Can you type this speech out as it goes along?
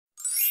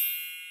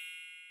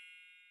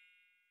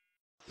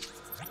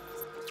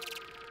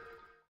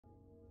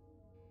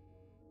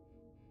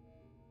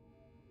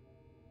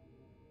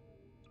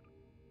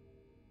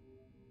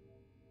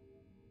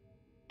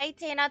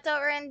18, I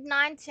thought we were in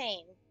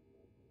 19.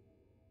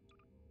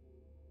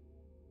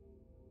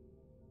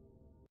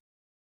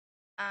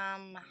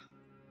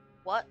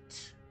 What?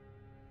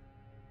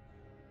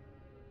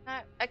 No,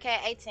 okay,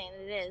 18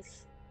 it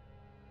is.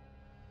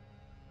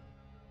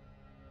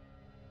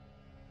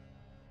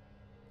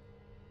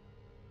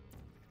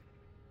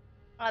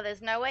 Oh,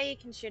 there's no way you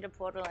can shoot a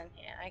portal in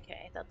here.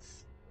 Okay,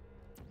 that's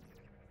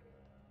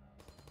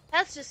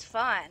just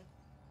fine.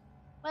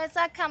 Where's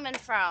that coming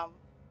from?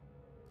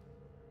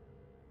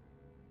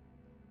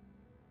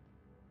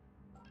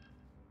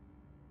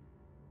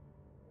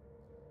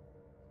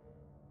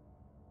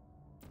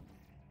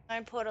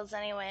 No portals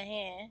anywhere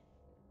here.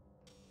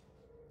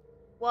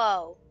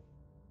 Whoa.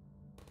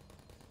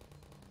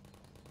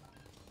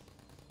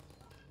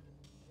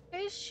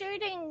 Who's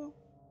shooting?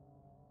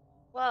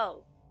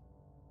 Whoa.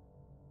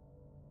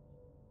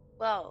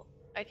 Whoa.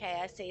 Okay,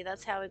 I see.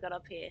 That's how we got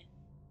up here.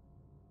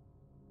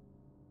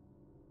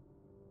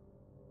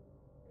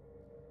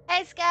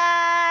 Hey,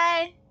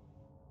 Sky!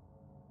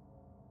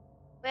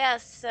 We are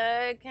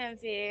so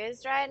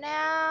confused right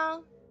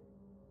now.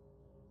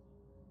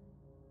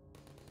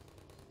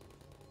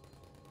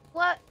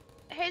 What?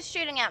 Who's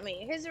shooting at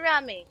me? Who's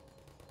around me?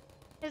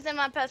 Who's in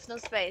my personal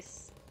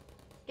space?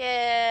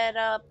 Get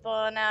up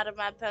on out of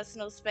my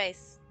personal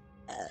space.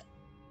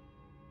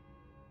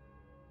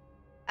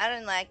 I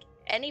don't like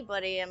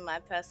anybody in my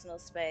personal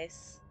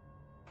space.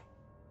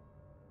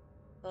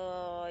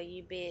 Oh,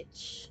 you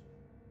bitch.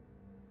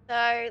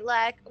 So,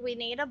 like, we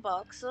need a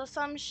box or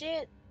some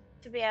shit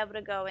to be able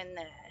to go in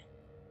there.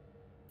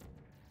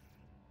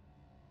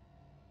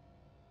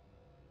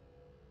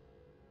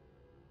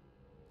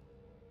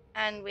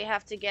 And we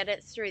have to get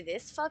it through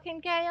this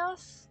fucking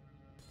chaos?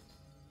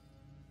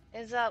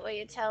 Is that what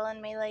you're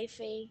telling me,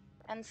 Leafy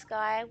and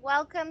Sky?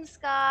 Welcome,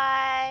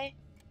 Sky!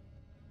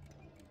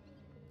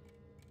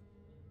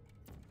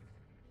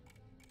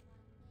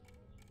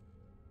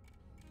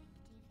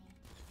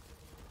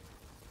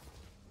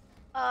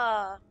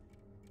 Oh.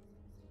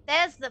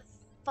 There's the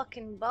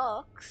fucking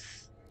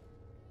box.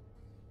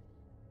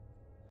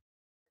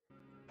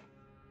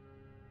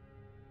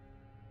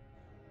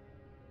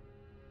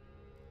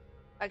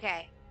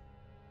 Okay.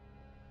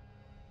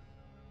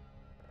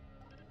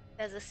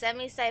 There's a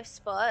semi-safe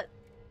spot.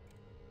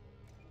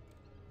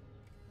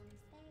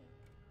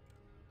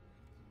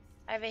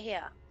 Over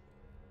here.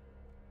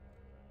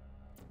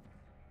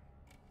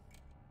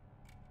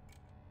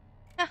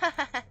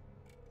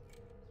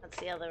 That's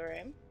the other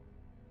room.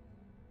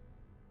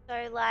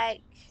 So,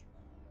 like...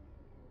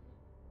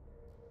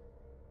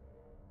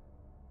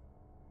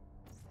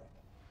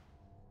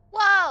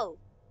 Whoa!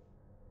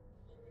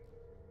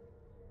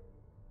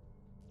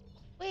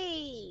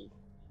 Whee!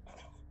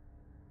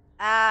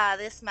 Ah,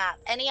 this map.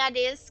 Any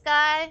ideas,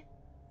 Sky?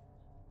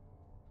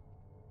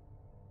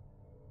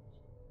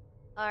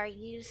 Are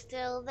you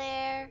still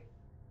there?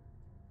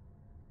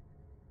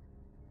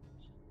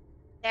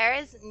 There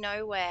is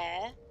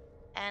nowhere.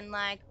 And,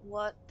 like,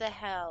 what the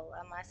hell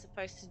am I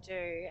supposed to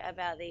do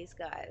about these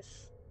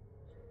guys?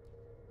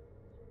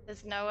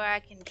 There's nowhere I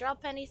can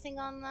drop anything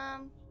on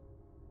them.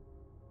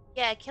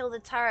 Yeah, kill the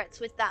turrets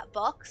with that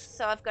box,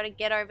 so I've got to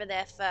get over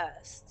there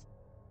first.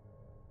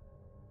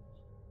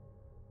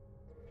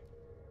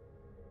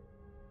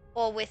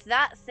 Or with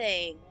that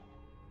thing.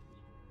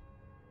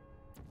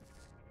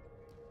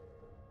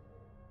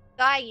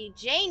 Guy, you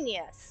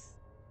genius!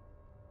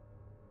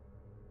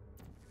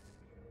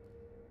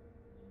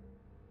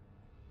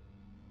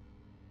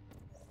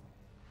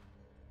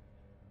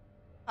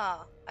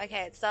 Oh,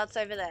 okay, it starts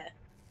over there.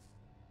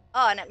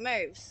 Oh, and it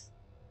moves.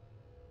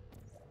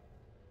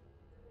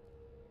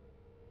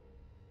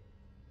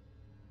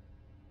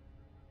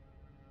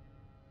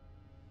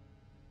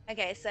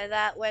 Okay, so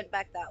that went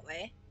back that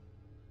way.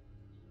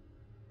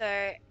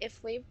 So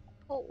if we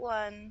put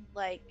one,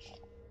 like,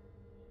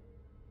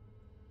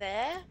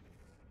 there?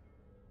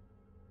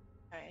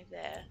 No,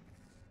 there.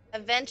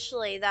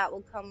 Eventually that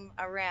will come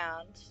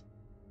around.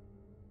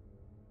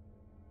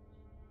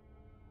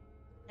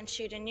 And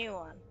shoot a new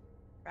one,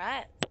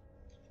 right?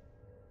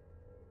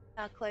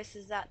 How close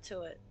is that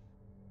to it?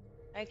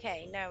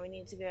 Okay, no, we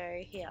need to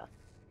go here.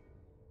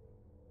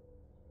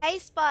 Hey,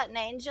 Spartan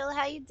Angel,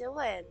 how you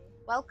doing?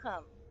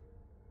 Welcome.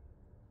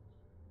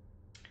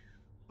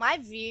 My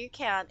view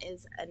count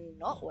is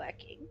not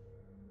working.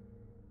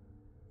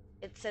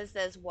 It says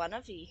there's one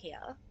of you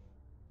here.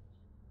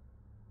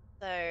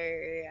 So,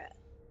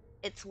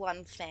 it's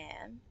one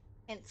fan.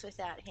 Hints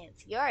without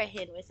hints. You're a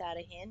hint without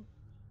a hint.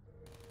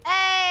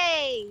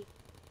 Hey!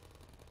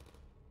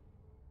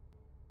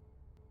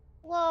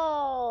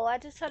 Whoa, I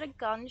just heard a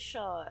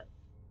gunshot.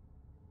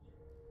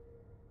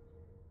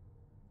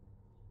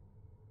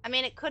 I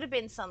mean, it could have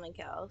been something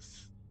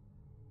else.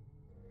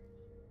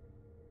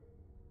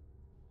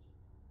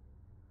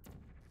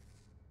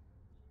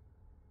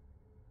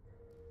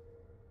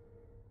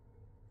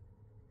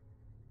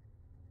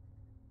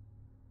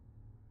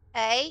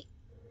 Hey?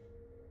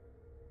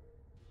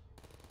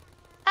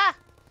 Ah!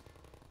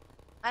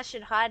 I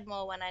should hide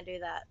more when I do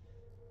that.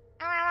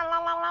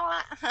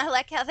 I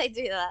like how they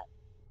do that.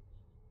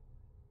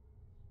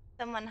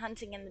 someone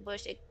hunting in the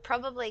bush. It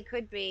probably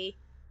could be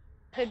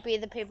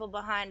the people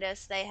behind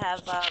us. They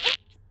have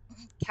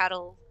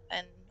cattle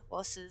and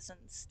horses and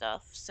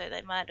stuff, so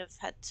they might have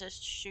had to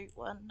shoot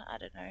one. I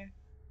don't know.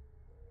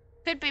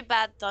 Could be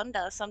bad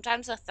thunder.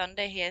 Sometimes the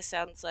thunder here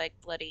sounds like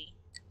bloody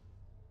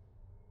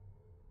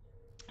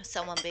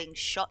someone being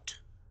shot.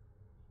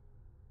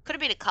 Could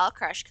have been a car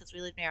crash because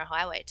we live near a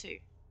highway too.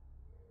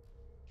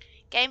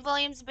 Game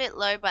volume's a bit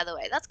low, by the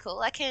way. That's cool.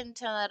 I can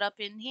turn that up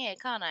in here,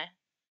 can't I?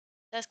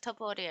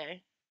 Desktop audio.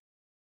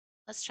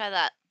 Let's try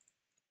that.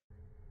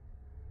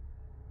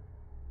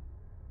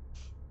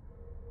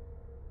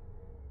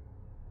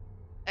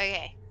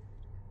 Okay.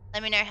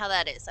 Let me know how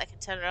that is. I can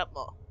turn it up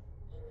more.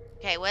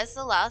 Okay, where's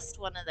the last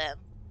one of them?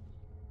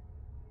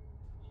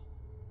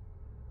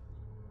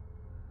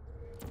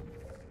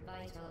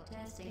 Vital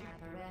testing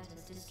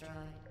apparatus destroyed.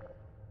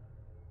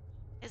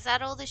 Is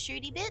that all the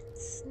shooty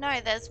bits? No,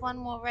 there's one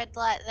more red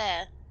light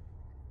there.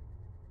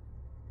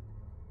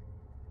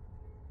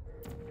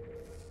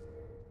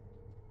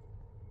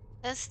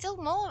 There's still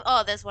more.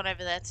 Oh, there's one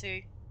over there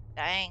too.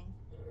 Dang.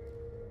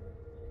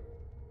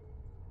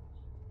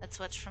 Let's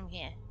watch from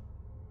here.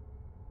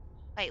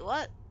 Wait,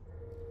 what?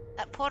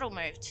 That portal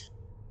moved.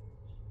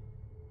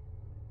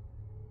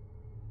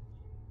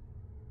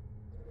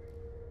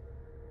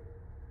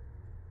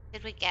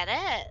 Did we get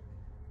it?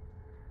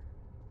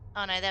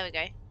 Oh no, there we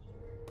go.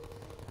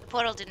 The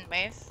portal didn't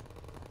move.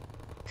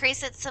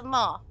 Increase it some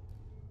more.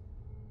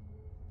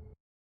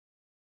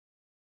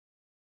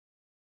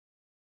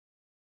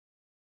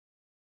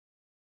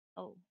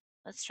 Oh,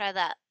 let's try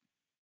that.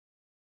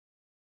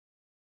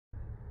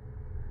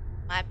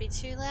 Might be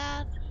too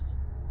loud.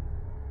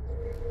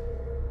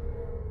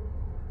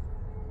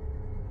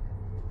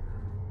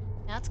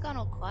 Now it's gone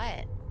all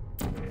quiet.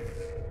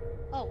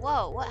 Oh,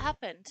 whoa, what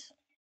happened?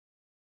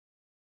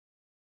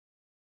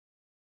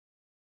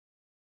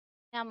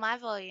 Now my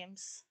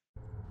volumes.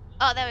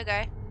 Oh, there we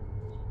go.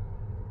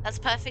 That's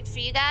perfect for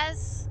you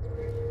guys.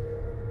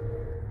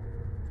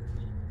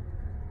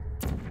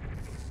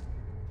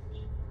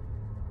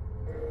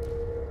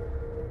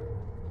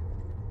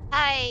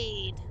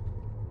 Hide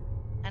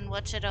and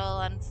watch it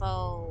all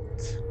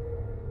unfold.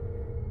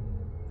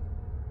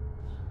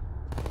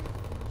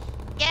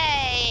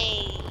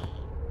 Yay!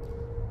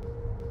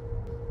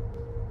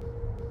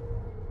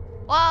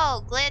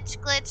 Whoa, glitch,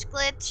 glitch,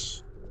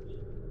 glitch.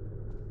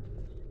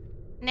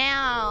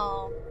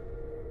 Now,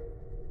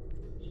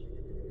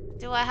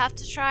 do I have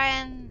to try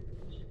and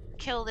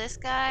kill this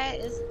guy?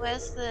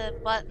 Where's the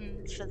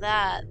button for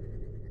that?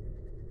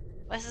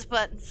 Where's the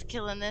button for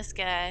killing this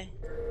guy?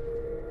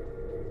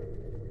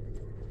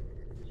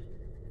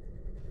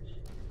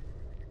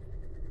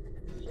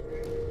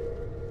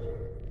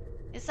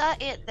 Is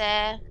that it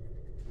there?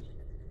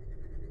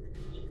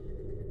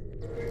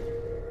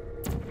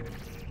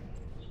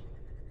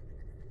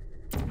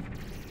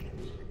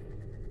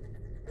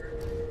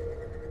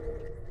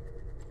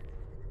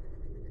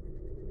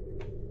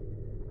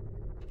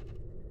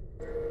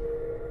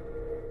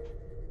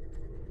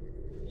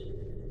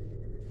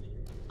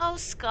 Oh,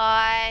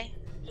 Sky.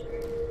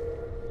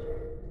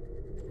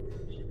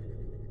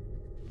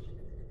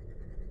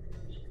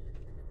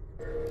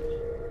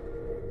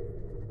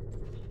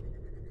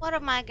 What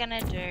am I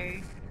gonna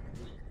do?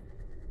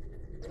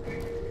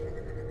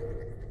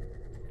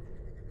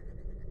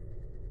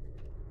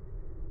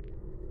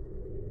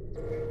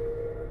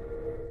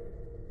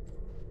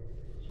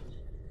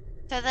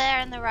 So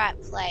they're in the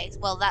right place.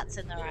 Well, that's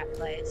in the right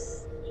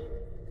place.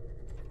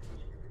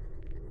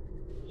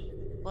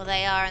 Well,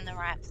 they are in the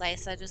right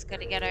place. I just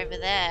gotta get over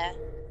there.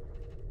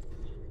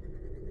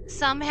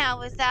 Somehow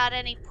without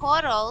any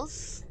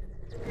portals.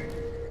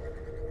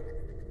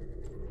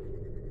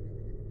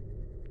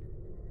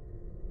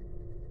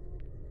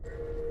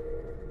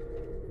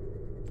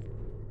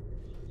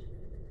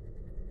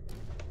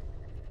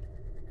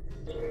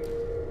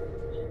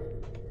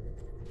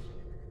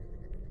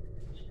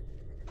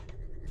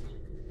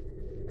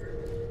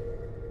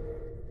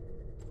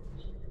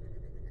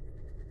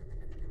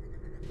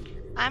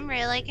 I'm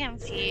really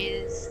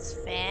confused,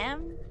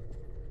 fam.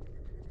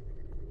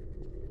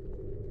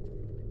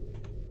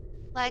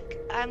 Like,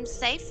 I'm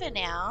safer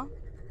now.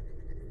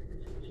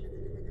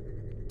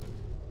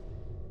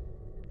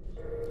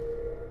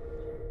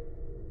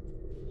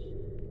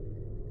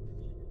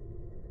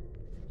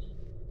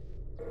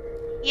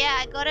 Yeah,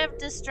 I gotta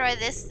destroy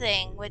this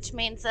thing, which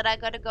means that I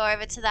gotta go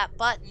over to that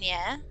button,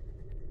 yeah?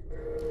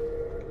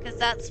 Because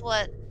that's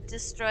what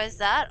destroys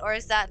that, or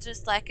is that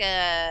just like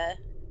an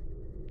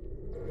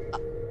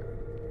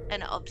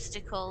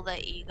obstacle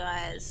that you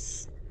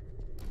guys...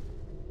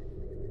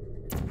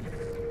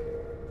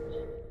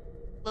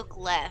 Look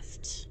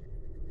left.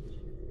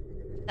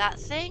 That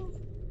thing?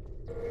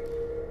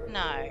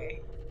 No.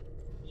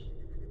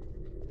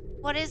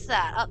 What is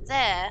that? Up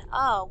there?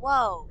 Oh,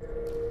 whoa.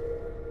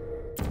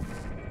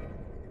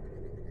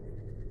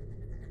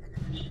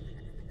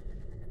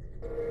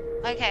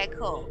 Okay,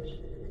 cool.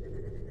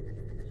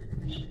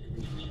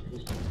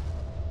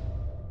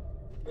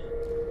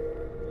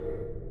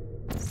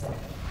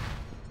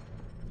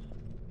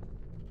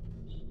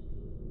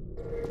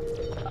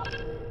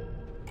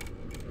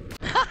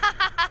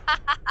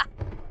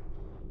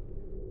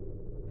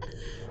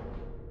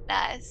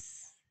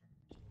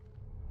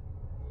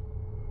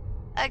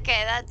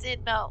 Okay, that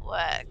did not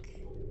work.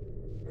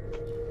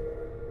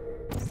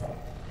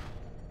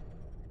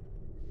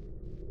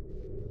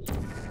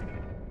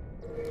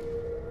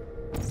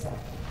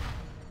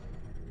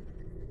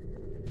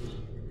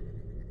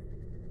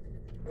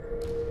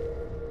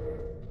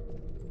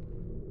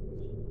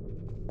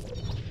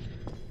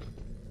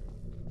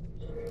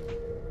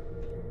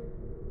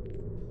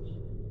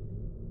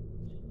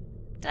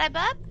 Did I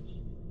burp?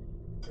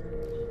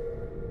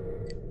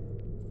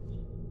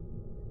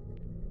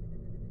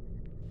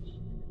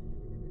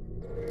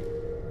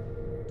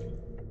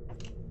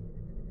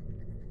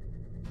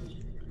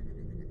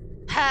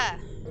 Huh.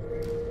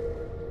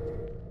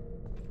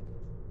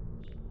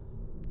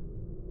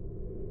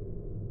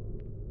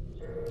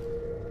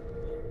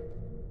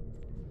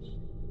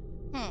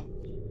 Hmm.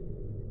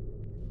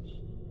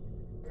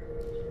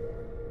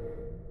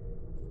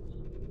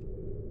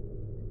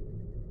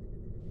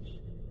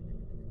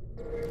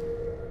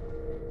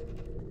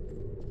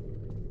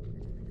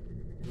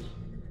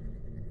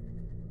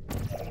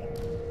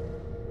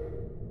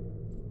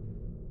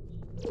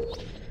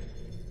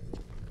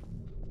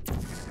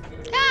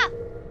 Ah!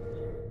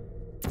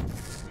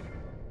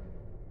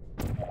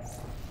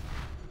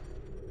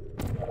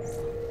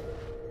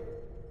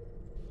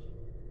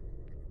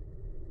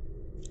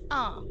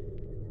 Oh.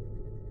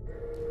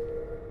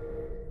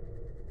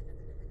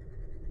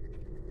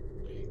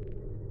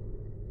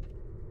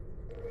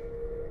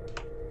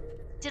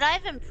 Did I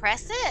even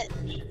press it?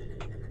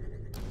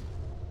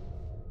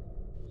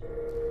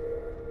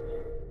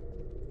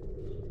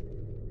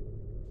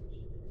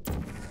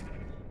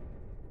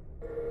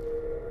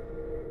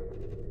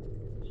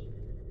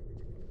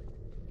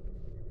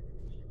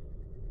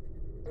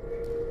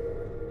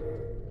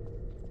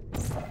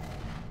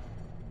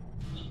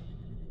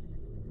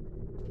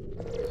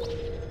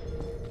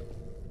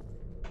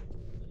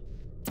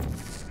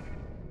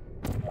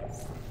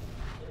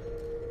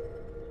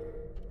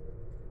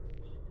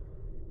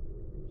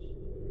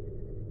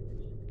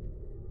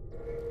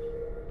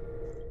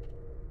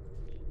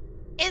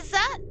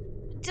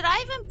 Did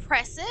I even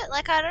press it?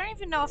 Like, I don't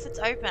even know if it's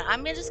open.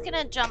 I'm just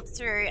gonna jump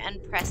through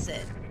and press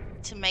it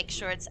to make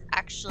sure it's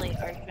actually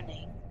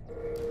opening.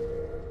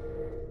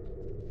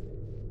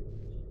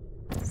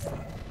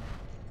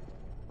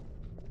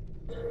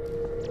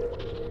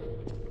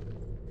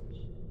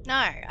 No,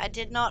 I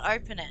did not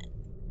open it.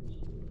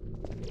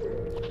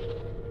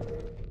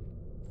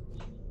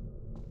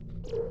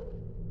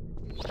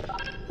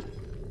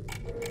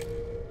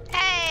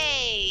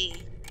 Hey!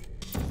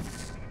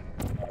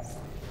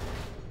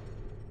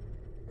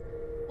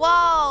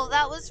 Whoa,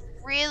 that was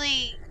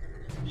really...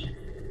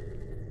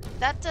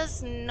 That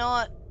does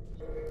not...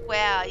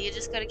 Wow, you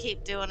just gotta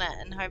keep doing it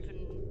and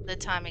hoping the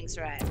timing's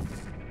right.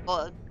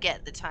 Or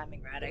get the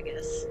timing right, I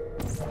guess.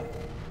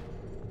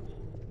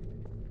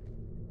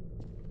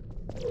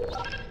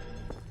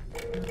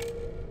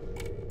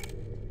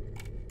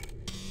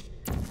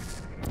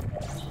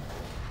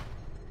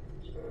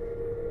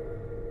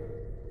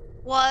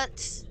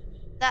 What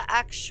the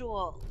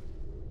actual...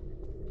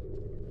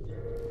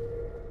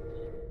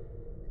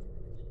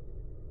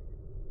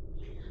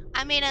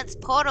 I mean, it's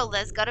Portal.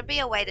 There's got to be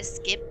a way to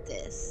skip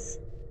this.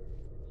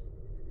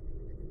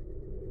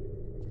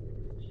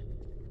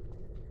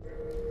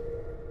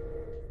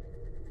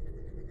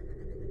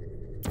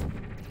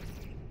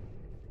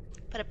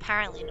 But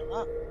apparently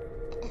not.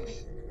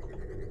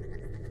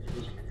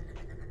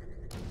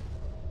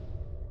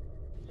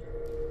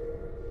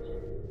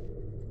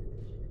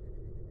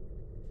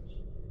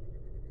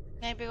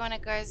 Maybe when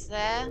it goes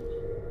there.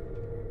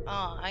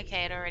 Oh,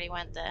 okay, it already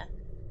went there.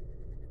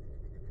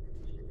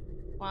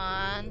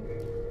 1,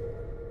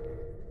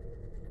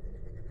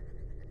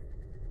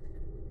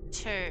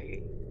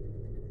 2.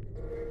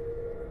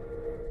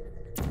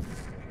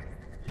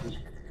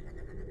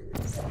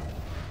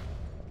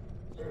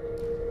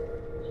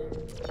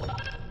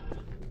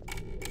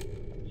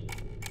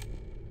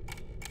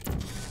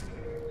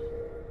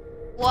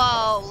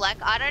 Whoa, like,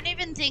 I don't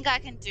even think I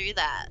can do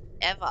that,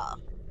 ever.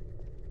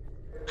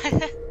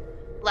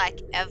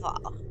 Like, ever.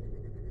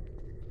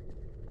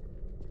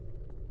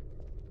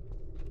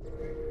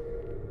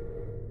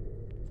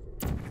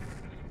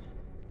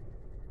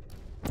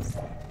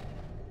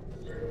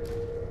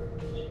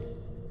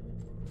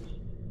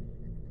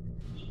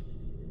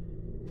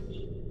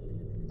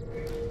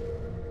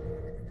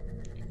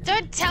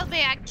 Don't tell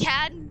me I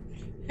can.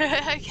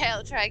 Okay,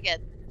 I'll try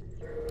again.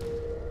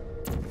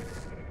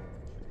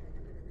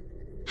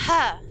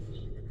 Huh.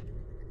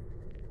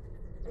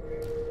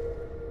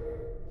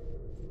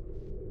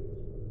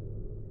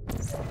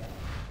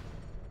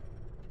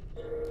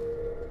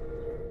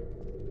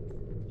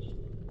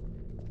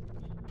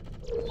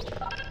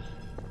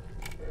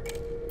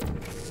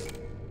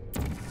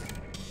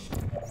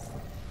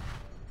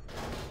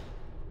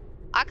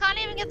 I can't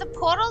even get the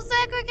portals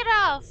there quick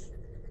enough.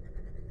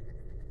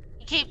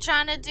 You keep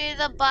trying to do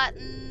the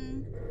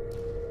button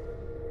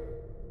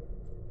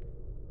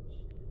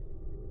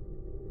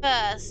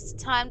first.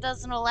 Time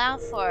doesn't allow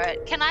for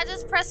it. Can I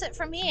just press it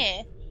from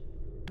here?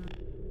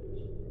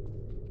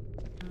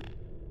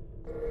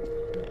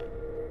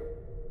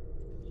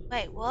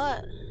 Wait,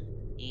 what?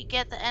 You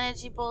get the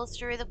energy ball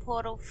through the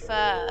portal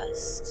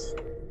first.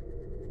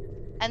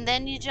 And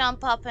then you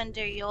jump up and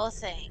do your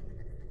thing.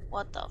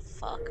 What the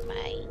fuck,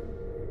 mate?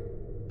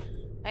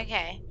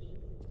 Okay.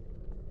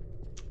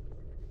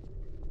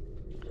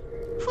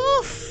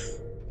 Whew!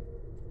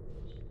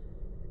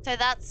 So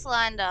that's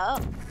lined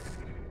up.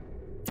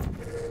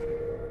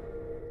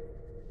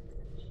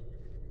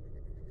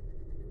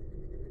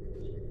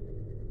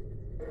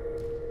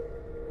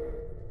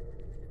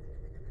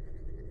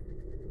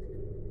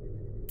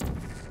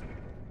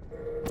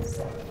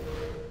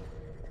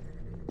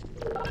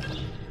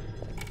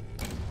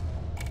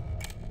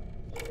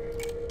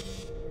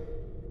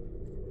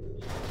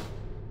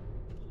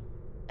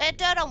 It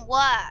didn't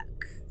work.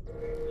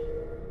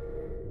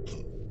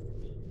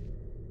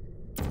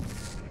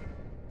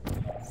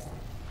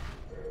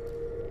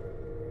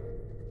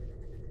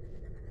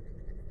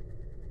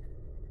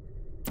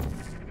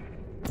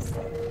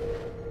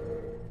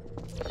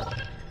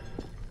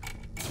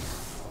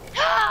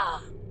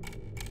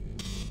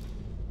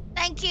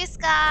 Thank you,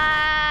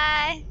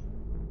 Sky.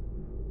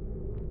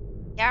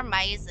 You're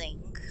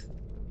amazing.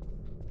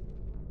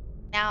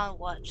 Now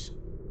what?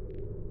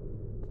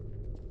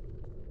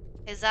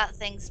 Is that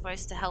thing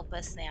supposed to help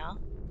us now?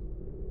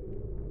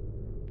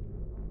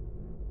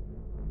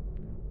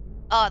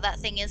 Oh, that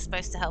thing is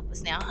supposed to help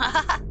us now.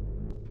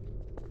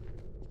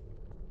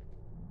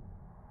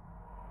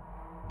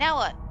 Now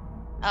what?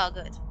 Oh,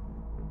 good.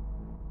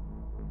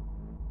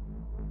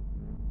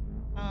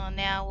 Oh,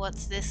 now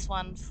what's this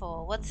one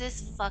for? What's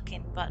this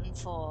fucking button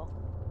for?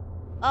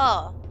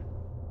 Oh,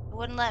 it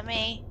wouldn't let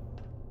me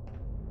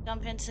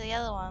jump into the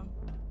other one.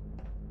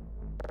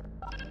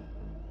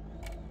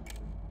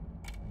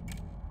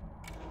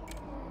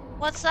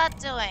 What's that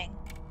doing?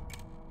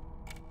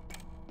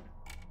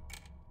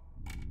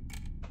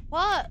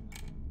 What?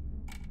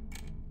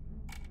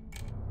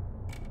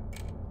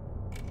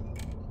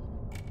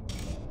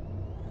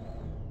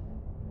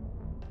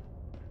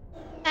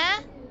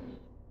 Huh?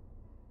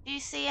 Do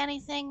you see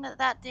anything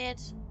that did?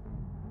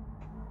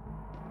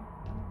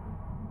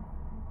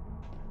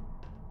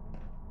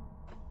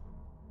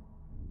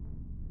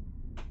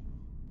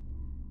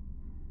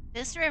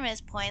 This room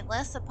is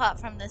pointless apart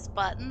from this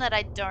button that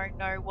I don't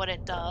know what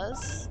it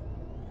does.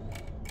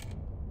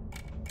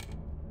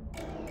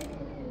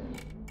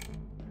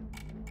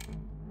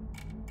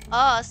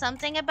 Oh,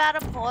 something about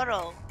a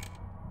portal.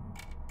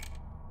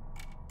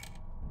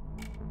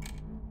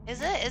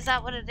 Is it? Is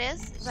that what it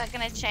is? Is that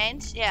gonna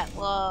change? Yeah,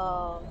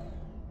 whoa.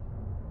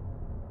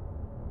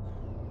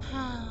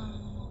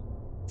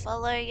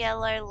 Follow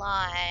yellow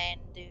line.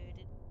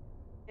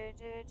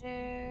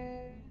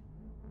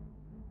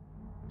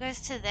 Goes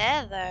to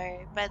there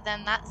though, but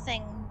then that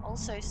thing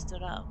also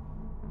stood up.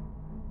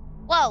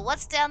 Whoa,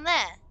 what's down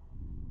there?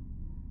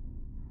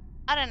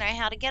 I don't know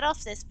how to get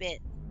off this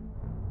bit.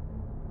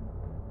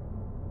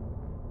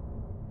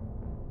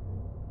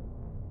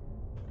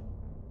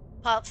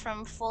 Apart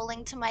from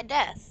falling to my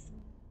death.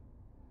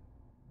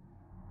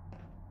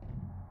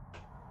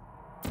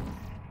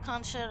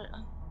 Can't show it.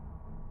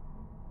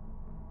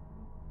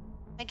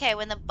 Okay,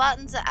 when the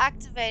buttons are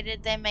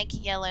activated, they make a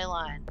yellow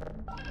line.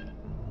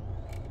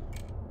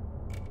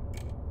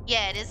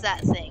 Yeah, it is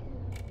that thing.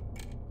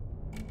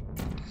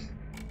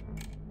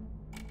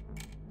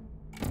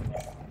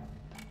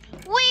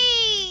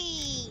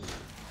 Whee!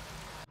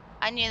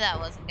 I knew that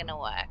wasn't gonna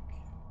work.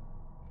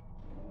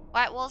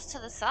 White walls to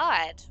the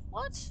side.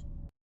 What?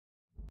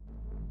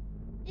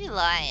 You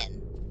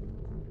lying?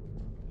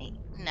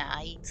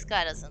 Nah,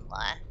 Sky doesn't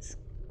lie.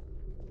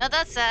 Not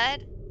that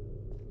side.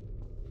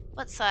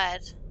 What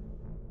side?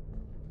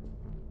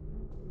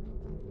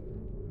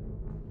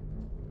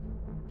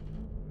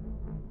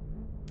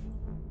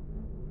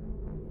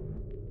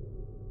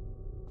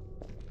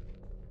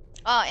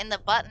 Oh, in the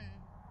button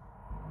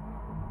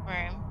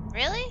room.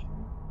 Really?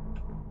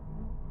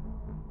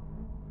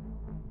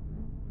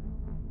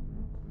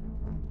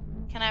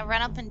 Can I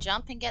run up and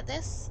jump and get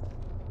this?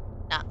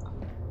 Nah.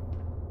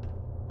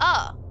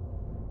 Oh.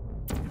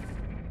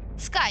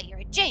 Sky, you're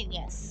a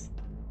genius.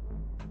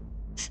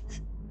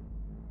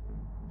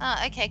 Oh,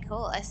 okay,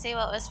 cool. I see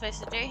what we're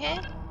supposed to do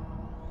here.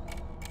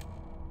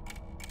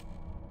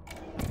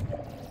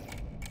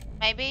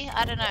 Maybe?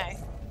 I don't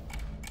know.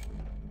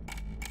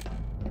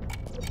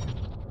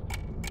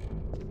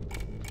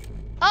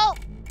 Oh!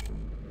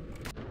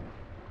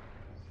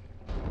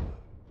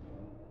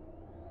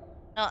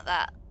 Not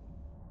that.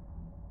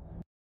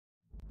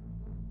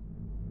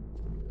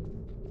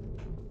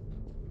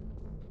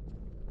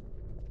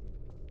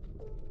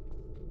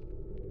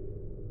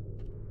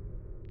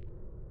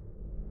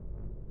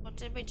 What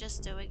did we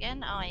just do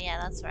again? Oh yeah,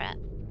 that's right.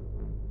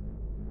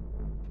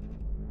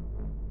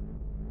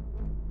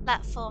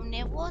 Platform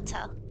near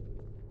water.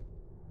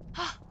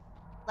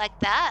 Like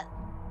that?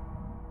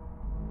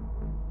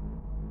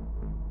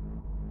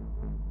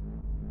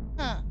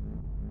 Huh.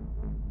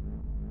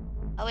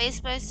 Are we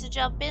supposed to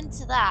jump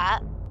into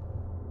that?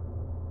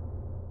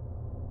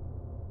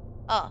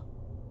 Oh.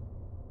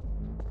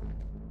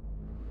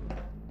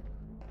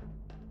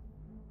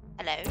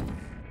 Hello?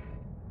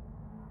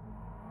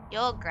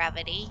 Your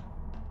gravity.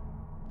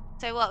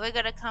 So what, we're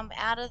gonna come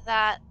out of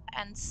that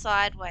and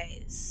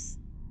sideways.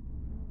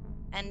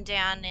 And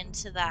down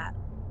into that.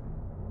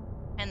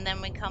 And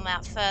then we come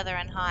out further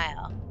and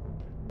higher.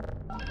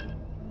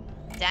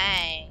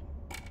 Dang.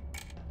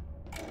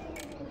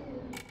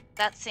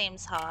 That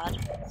seems hard.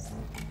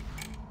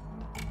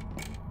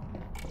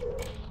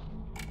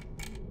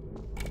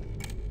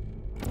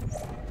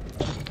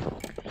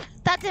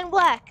 That didn't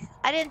work!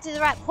 I didn't do the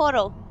right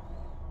portal.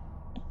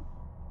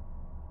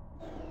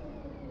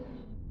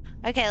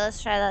 Okay,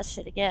 let's try that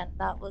shit again.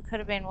 That could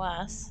have been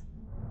worse.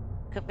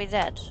 Could be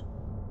dead.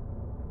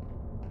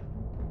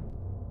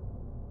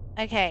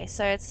 Okay,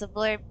 so it's the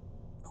blue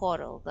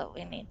portal that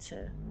we need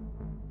to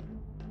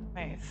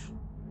move.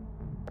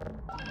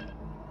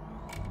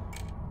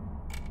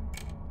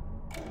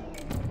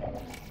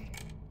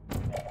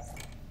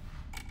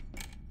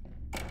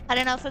 I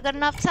don't know if we've got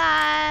enough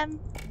time.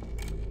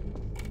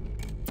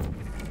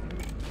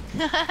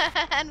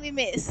 And we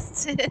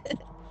missed.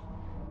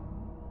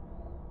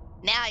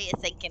 Now you're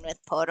thinking with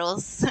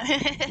portals.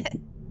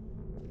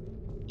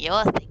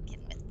 You're thinking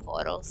with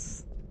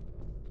portals.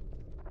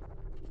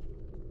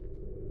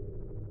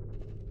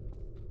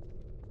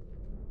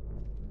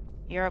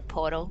 You're a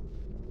portal.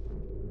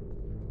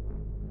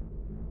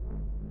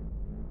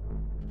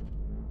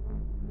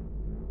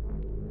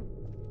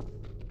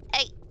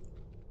 Hey!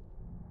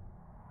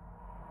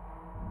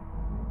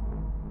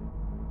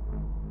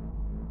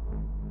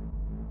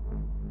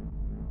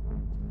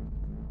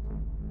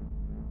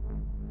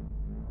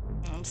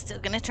 I'm still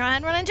gonna try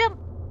and run and jump.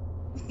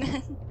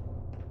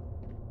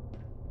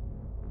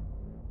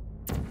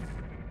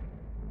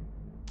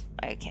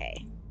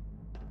 Okay.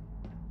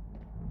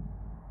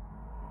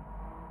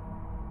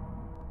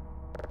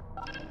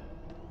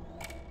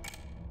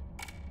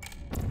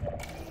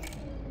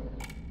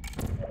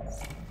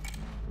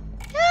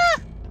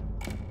 Ah!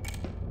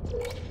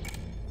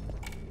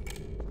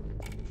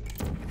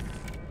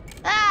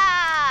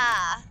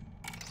 Ah!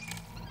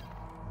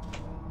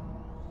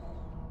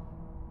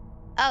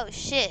 Oh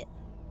shit.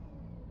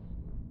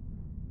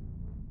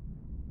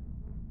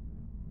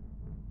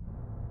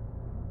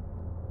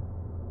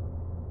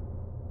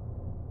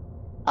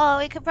 Oh,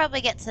 we could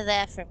probably get to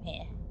there from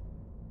here.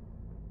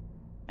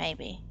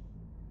 Maybe.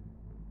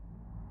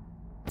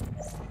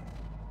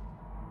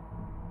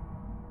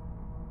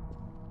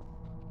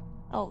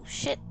 Oh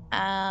shit.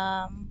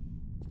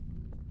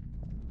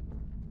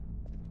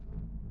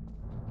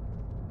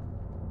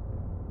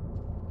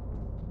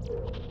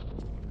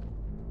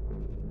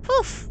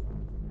 Poof.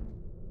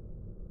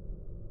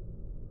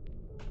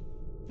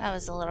 That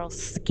was a little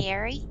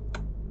scary.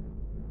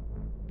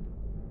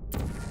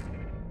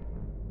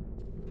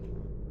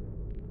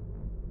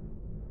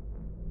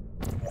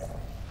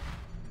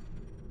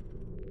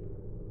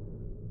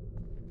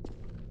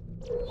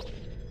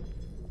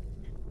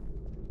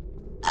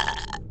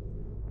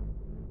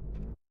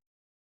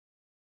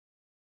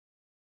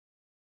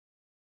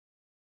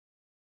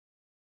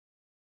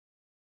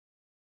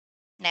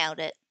 Nailed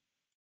it.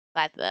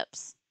 5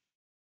 burps.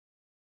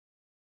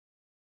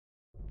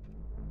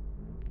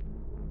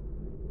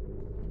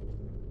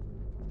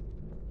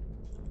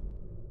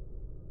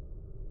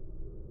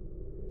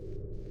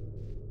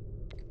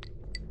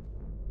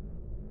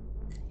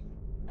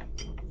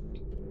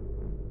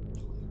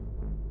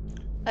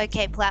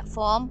 Okay,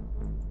 platform.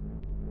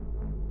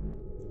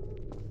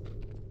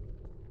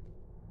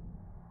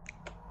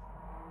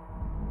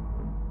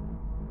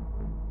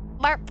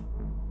 Barp.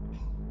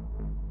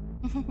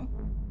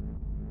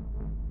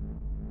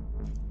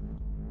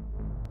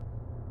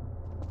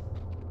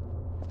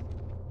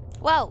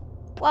 Whoa,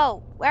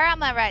 whoa, where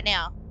am I right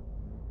now?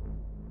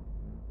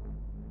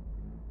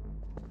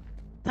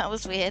 That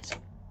was weird.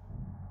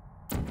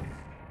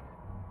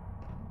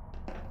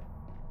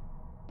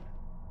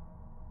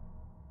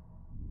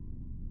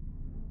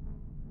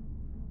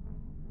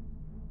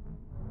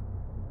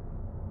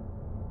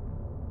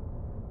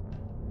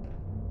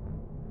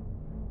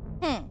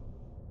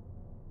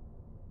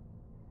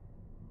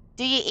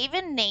 Do you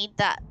even need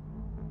that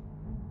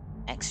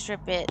extra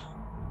bit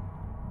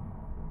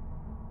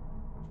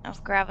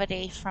of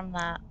gravity from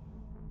that?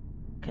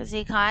 Because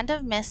you kind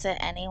of miss it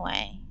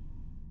anyway.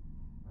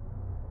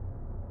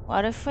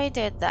 What if we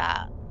did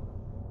that?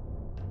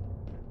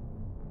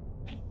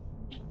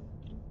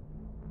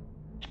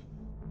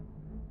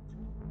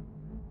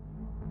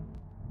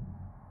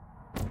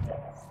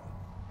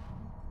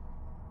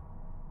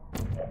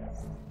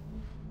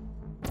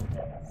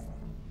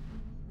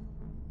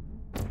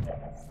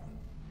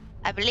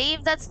 I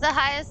believe that's the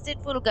highest it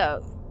will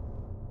go.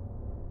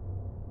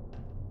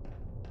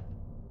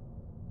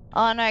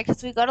 Oh no,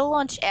 because we gotta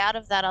launch out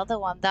of that other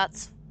one,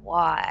 that's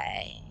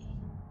why.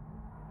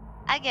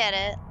 I get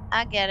it,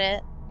 I get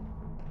it.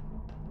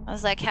 I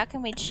was like, how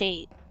can we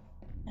cheat?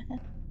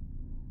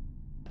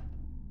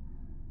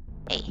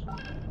 Hey.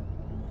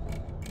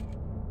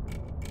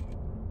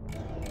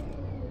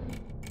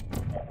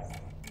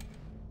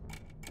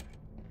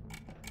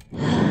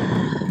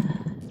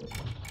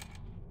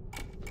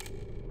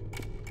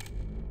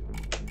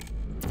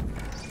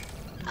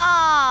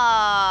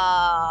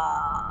 Ah,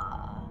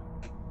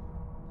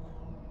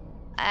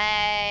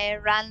 I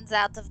runs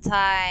out of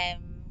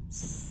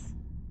times.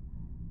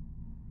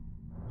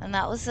 And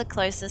that was the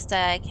closest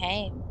I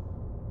came.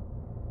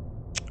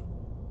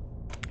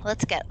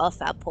 Let's get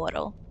off our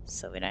portal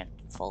so we don't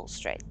fall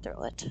straight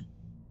through it.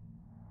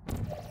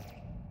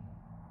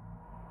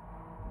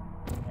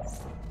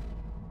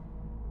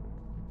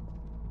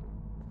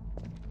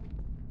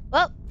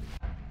 Well,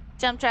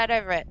 jumped right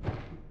over it.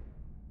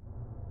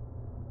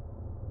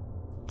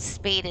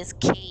 Speed is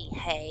key,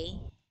 hey?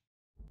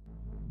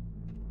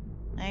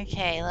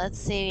 Okay, let's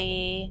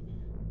see.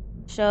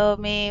 Show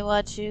me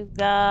what you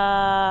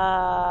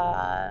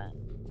got.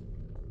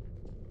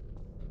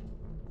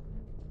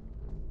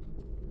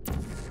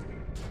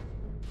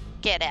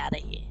 Get out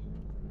of here.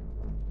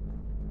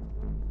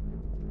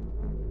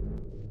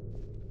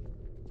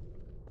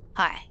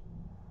 Hi.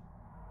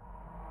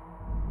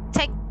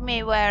 Take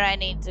me where I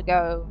need to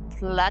go.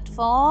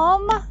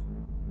 Platform.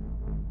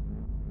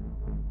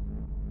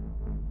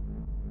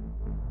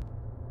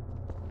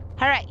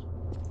 Hooray.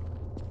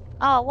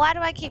 Oh, why do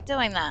I keep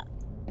doing that?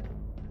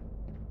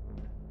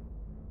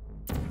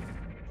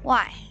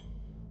 Why?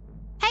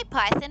 Hey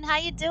Python, how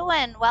you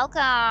doing?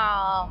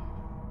 Welcome.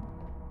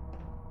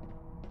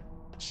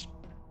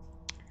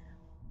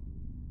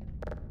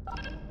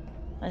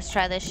 Let's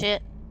try this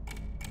shit.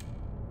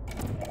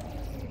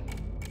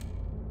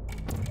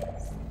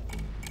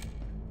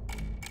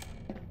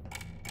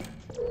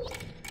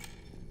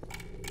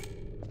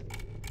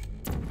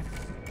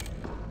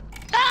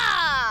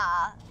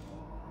 Ah!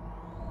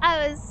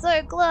 I was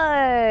so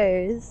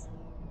close.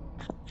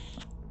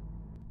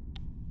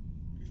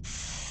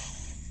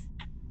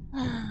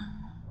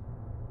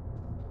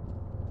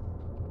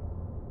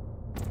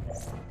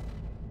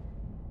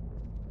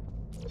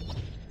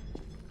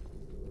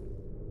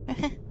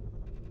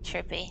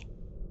 Trippy.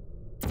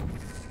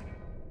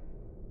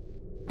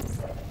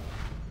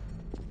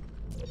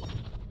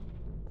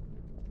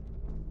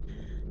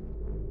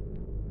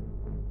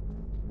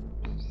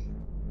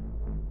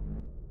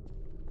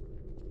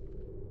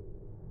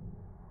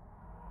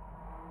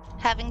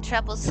 Having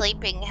trouble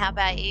sleeping, how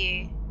about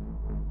you?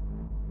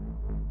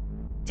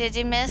 Did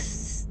you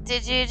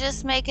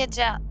just make a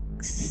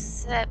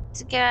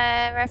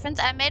Jacksepticeye reference?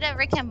 I made a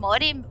Rick and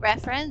Morty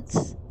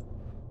reference.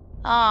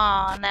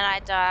 Oh, and then I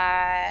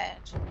died.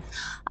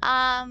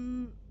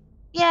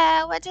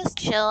 Yeah, we're just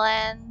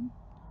chilling.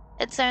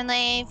 It's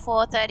only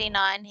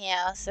 4:39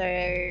 here, so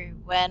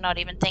we're not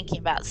even thinking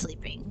about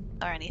sleeping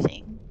or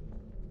anything.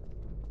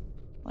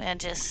 We're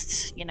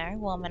just, you know,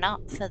 warming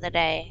up for the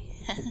day.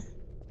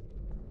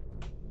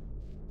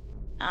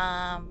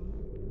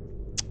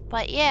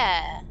 But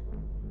yeah,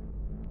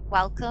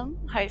 welcome.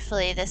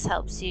 Hopefully this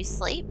helps you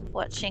sleep,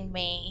 watching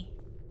me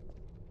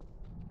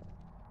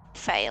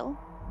fail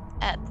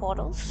at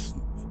portals.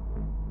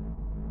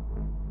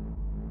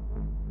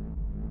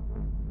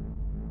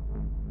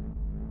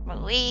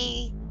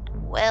 We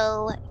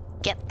will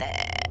get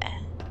there.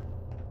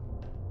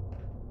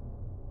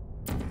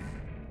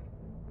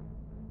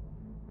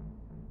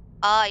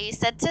 Oh, you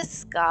said to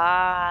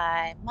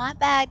Sky. My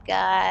bad,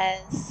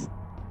 guys.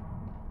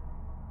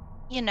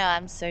 You know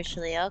I'm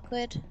socially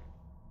awkward.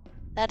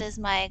 That is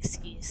my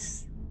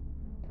excuse.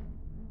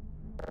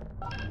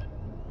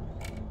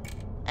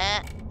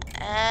 Ah!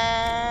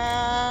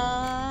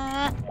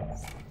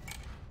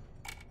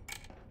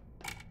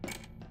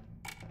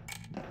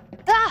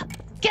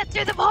 Get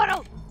through the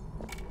portal!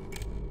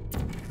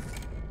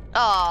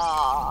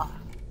 Oh.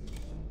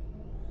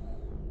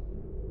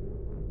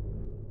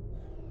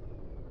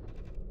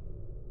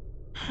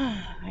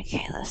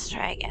 Okay, let's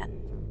try again.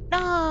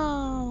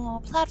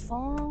 No,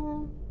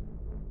 platform.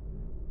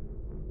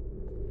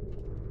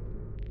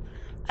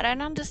 I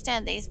don't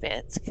understand these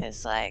bits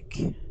because, like,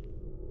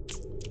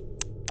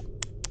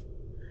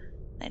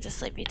 they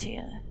just leave you to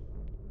you.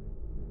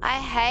 I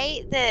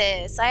hate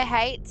this. I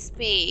hate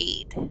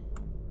speed.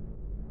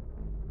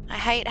 I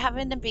hate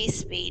having to be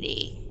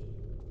speedy.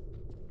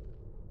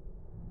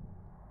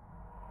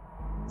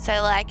 So,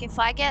 like, if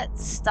I get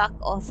stuck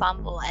or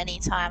fumble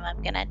anytime,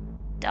 I'm gonna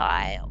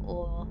die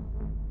or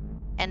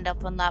end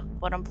up on that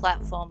bottom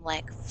platform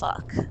like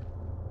fuck.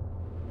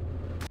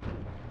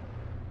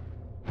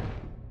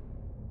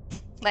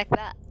 Like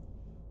that.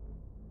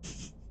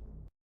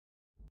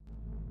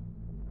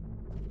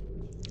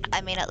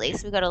 I mean, at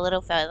least we got a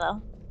little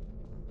further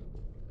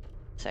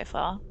so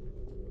far.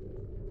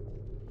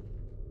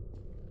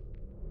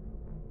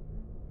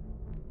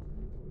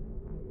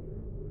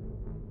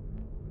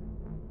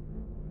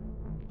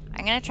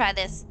 I'm gonna try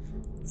this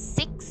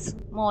 6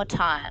 more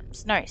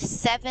times. No,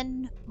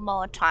 7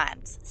 more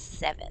times.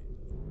 7.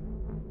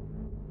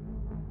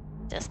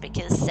 Just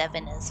because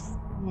 7 is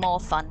more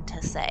fun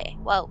to say.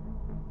 Whoa.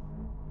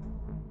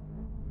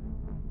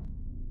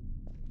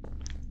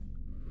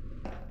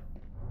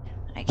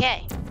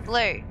 Okay,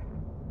 blue.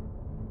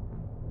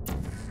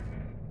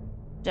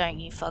 Don't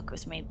you fuck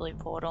with me, blue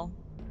portal.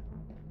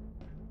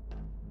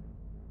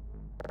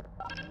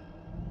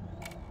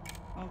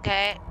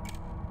 Okay.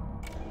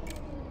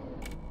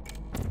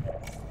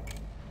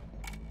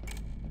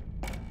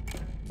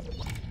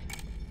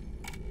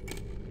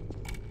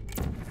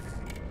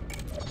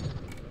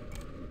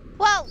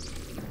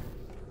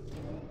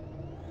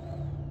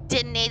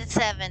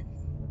 7.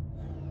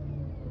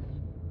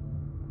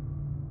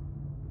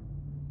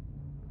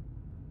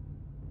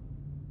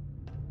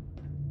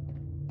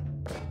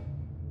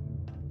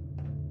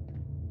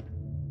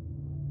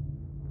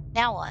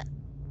 Now what?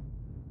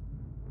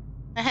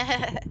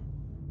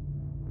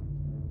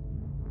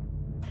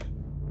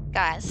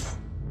 Guys.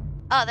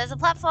 Oh, there's a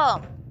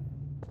platform.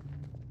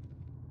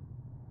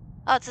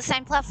 Oh, it's the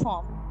same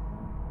platform.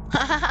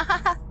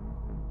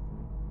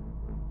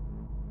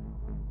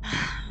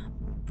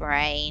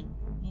 Brain.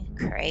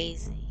 You're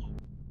crazy.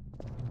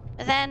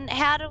 But then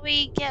how do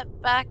we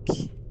get back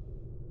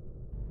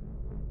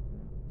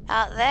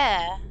out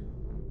there?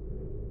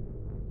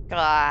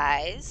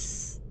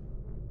 Guys.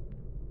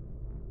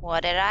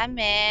 What did I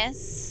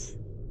miss?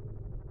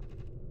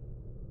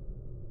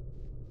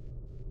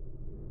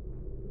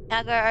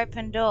 Now go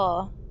open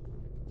door.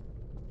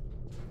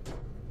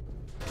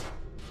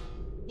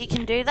 You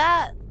can do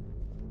that?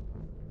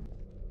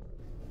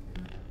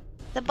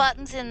 The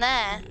button's in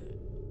there.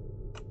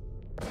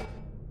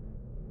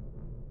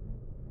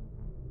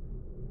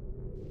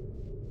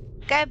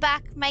 Go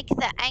back, make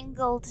the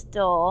angled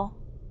door.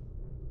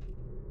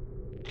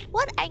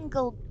 What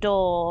angled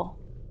door?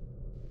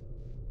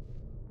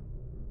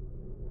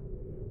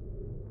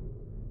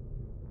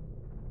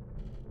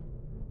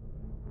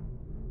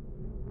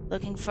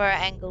 Looking for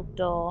an angled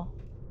door.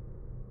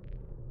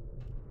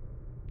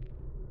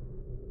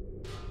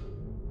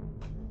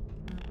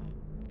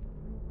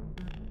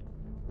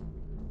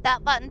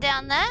 That button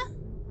down there?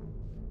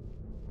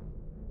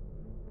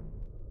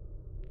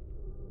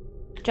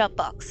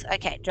 Dropbox.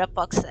 Okay,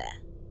 Dropbox there.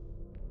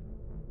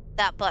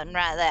 That button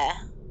right there.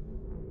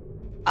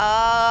 Oh,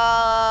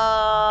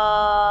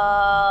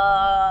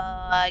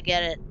 I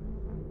get it.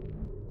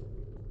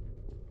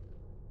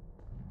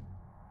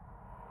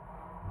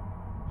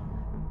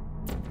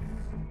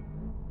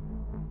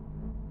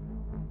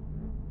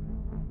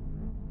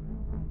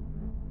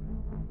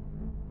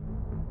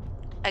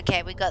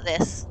 Okay, we got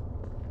this.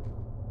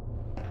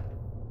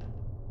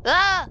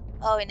 Ah!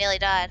 Oh, we nearly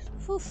died.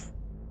 Whew.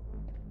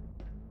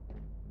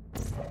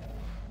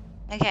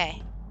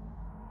 Okay.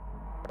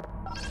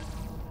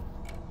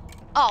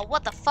 Oh,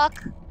 what the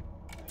fuck?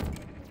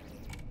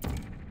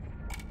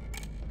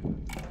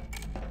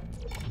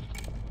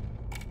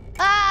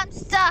 Ah, I'm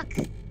stuck!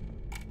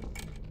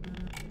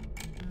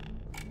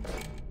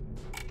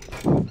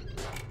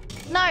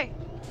 No!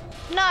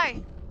 No!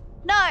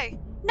 No!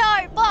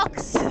 No!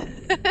 Box!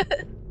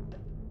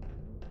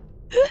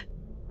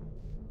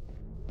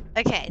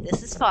 Okay,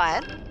 this is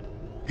fine.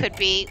 Could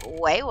be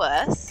way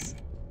worse.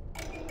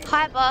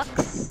 Hi,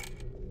 box.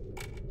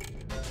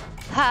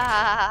 Ha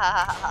ha ha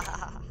ha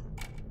ha.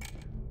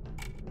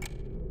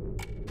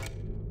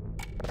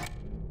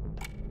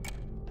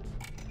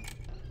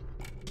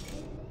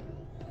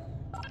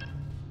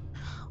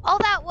 All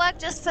that work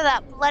just for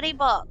that bloody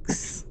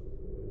box.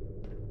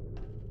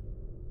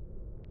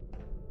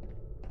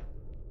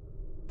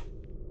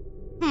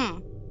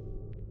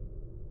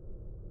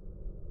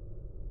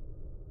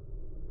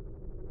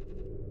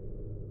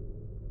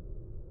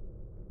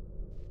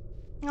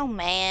 Oh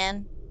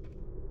man.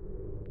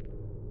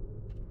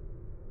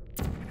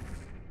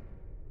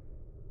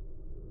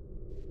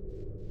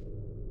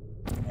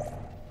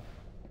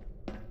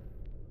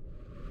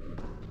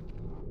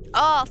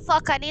 Oh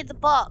fuck, I need the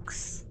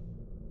box.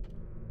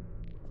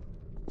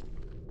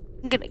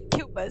 I'm gonna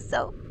kill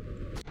myself.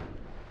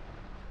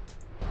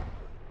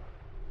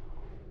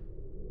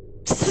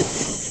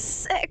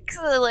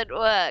 Excellent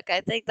work.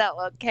 I think that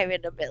one came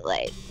in a bit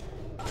late.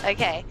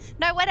 Okay.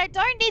 No, wait, I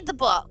don't need the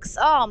box.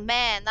 Oh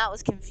man, that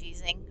was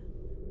confusing.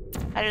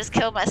 I just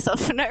killed myself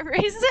for no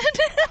reason.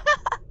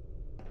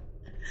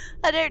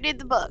 I don't need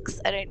the box.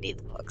 I don't need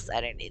the box.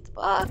 I don't need the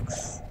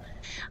box.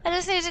 I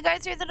just need to go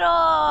through the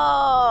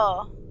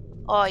door.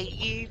 Oh,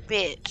 you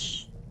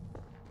bitch.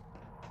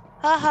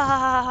 Ha ha ha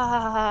ha ha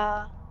ha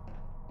ha.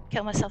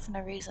 Kill myself for no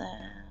reason.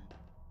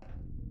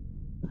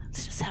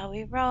 That's just how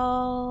we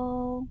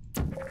roll.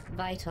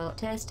 Vital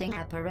testing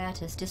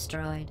apparatus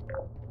destroyed.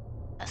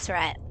 That's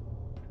right.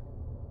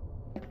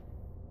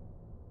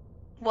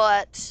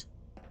 What?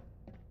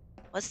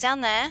 What's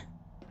down there?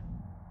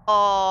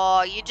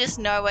 Oh, you just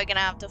know we're gonna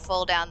have to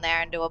fall down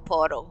there and do a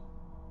portal.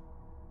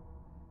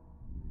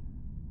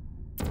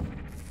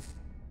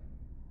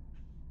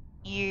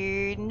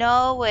 You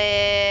know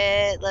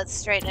it. Let's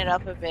straighten it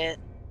up a bit.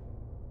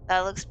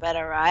 That looks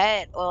better,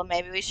 right? Or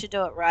maybe we should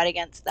do it right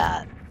against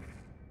that.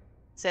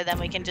 So then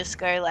we can just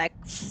go like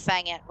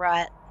fang it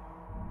right.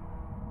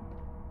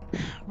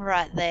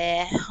 Right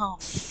there. Oh,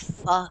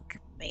 fuck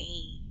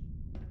me.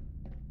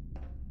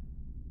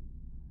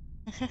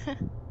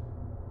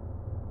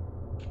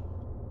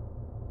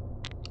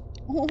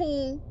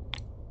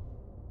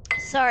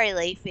 Sorry,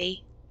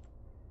 Leafy.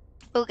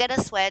 We'll get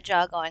a swear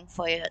jar going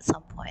for you at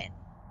some point.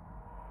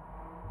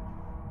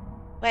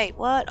 Wait,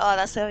 what? Oh,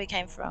 that's where we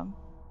came from.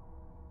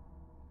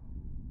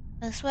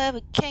 That's where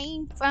we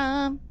came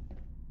from.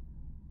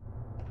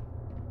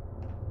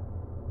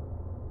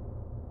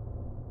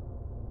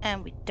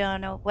 And we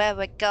don't know where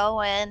we're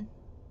going.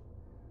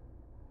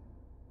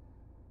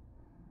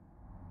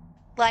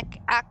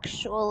 Like,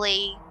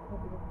 actually,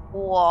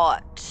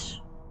 what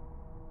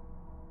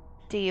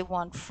do you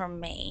want from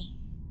me?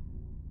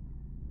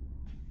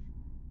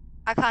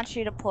 I can't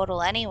shoot a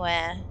portal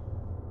anywhere.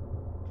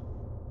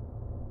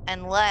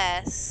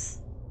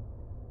 Unless...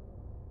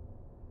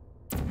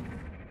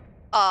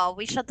 Oh,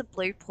 we shot the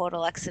blue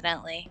portal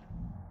accidentally.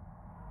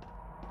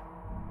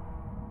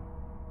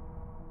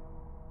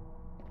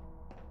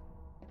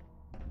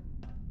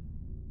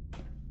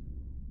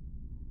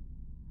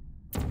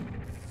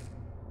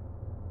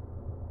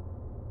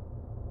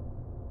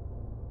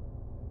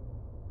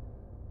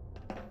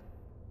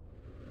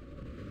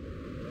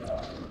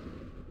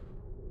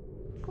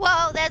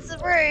 Whoa, there's the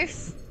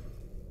roof!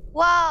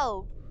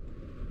 Whoa!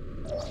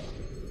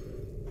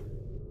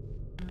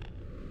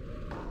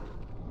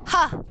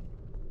 Huh!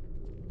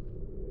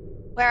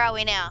 Where are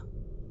we now?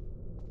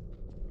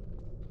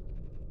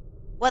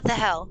 What the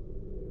hell?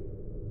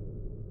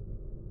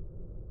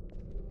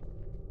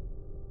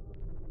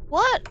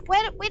 What?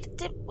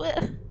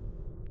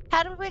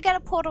 How did we get a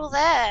portal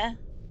there?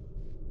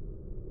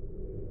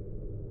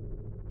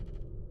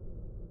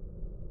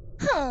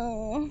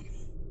 Hmm.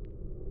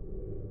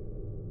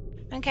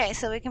 Okay,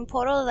 so we can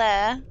portal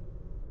there.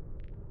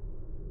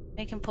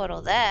 We can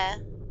portal there.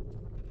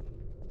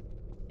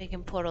 We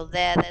can portal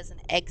there. There's an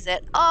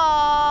exit. Oh!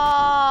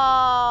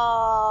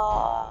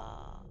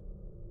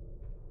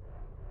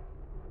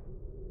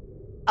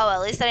 Oh,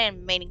 at least I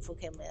didn't meaningful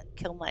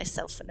kill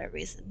myself for no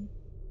reason.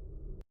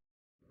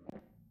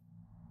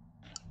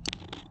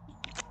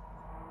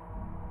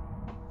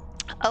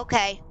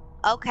 Okay.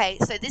 Okay,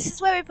 so this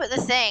is where we put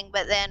the thing,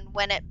 but then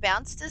when it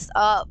bounced us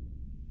up,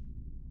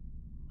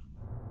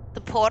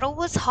 the portal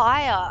was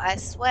higher, I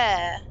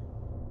swear.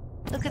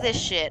 Look at this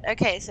shit.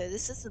 Okay, so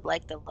this is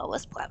like the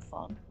lowest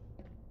platform.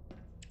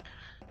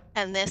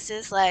 And this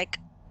is like...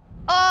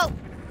 Oh!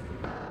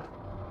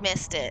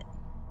 Missed it.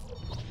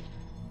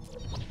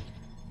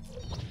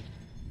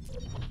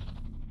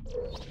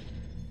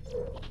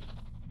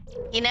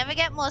 You never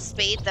get more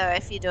speed though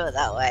if you do it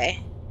that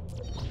way.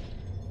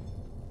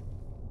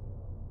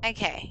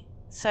 Okay,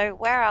 so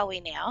where are we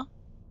now?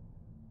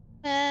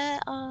 Where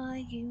are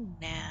you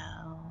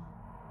now?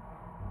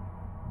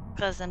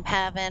 'Cause I'm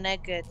having a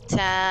good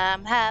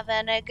time,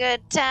 having a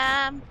good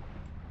time.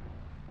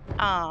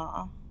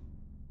 Aww.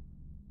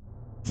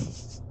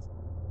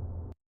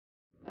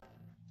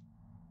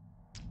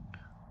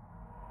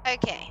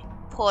 Okay,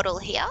 portal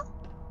here.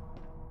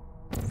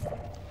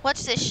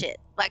 Watch this shit.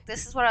 Like,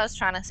 this is what I was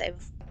trying to say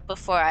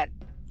before I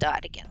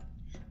died again.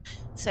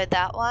 So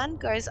that one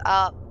goes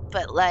up,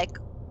 but like,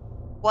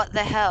 what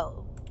the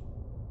hell?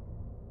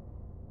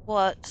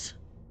 What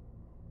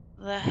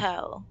the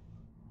hell?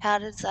 How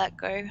does that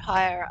go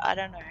higher? I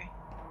don't know.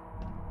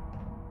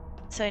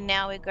 So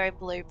now we go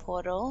blue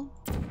portal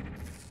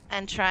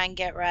and try and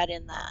get right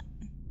in that.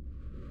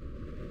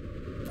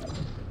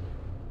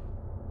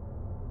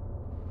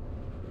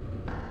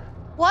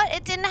 What?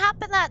 It didn't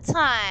happen that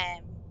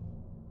time.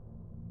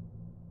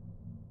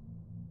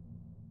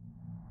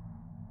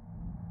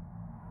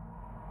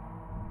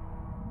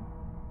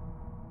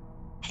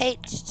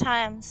 H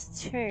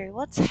times 2.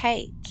 What's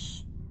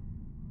H?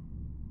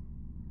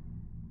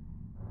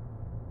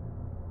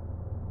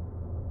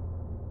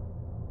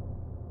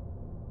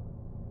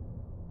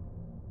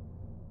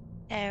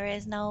 There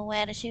is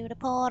nowhere to shoot a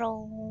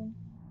portal.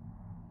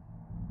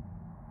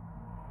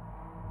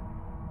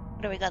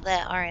 What do we got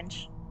there?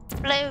 Orange.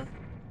 Blue.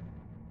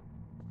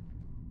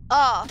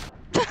 Oh.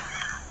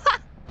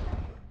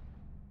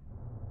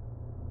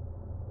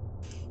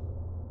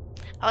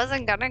 I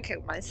wasn't gonna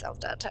kill myself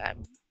that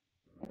time.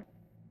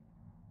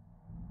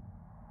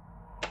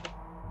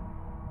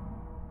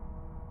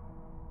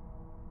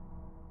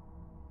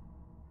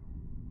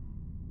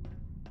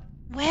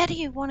 Where do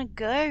you want to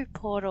go,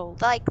 portal?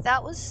 Like,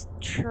 that was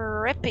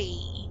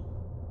trippy.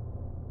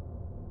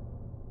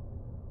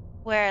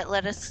 Where it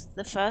led us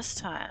the first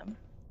time.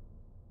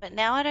 But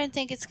now I don't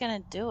think it's gonna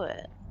do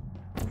it.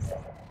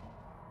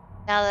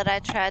 Now that I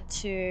tried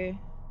to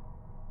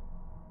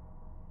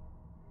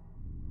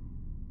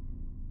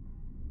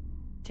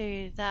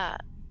do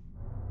that.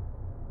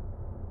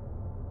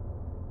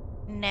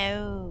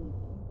 No.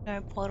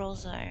 No portal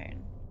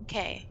zone.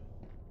 Okay.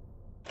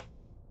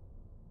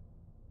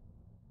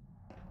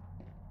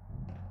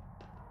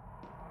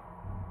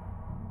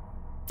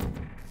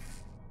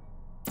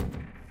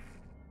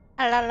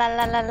 La la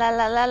la la la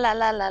la la la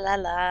la la la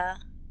la.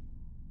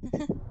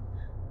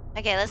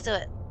 Okay, let's do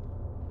it.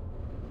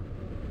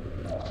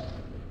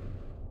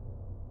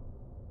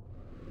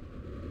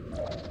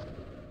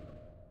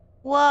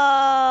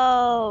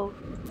 Whoa!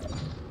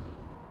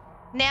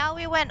 Now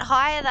we went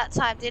higher that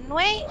time, didn't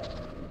we?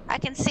 I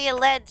can see a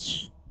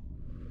ledge.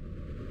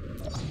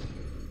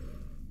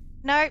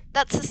 Nope,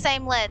 that's the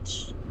same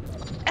ledge.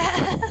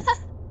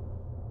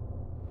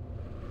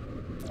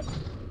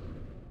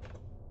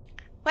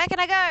 Where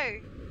can I go?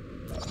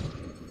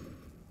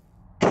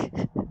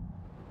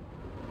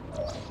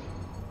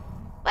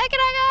 Where can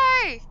I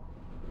go?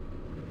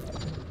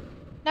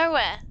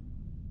 Nowhere.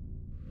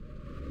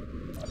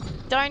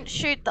 Don't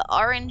shoot the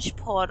orange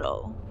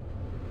portal.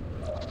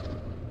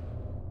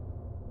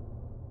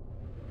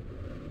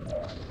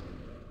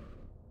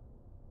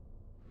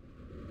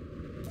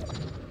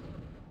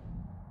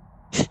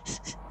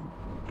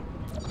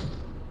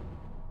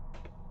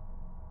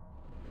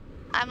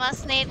 I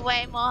must need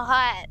way more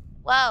height.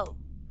 Whoa.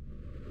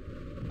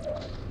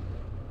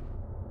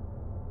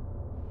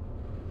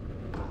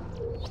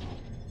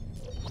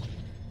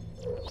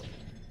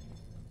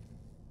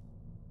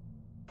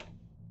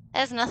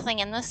 There's nothing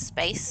in this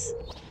space.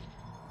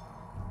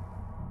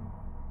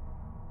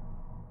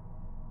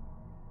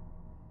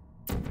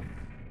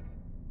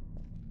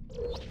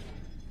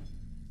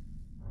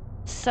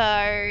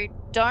 So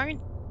don't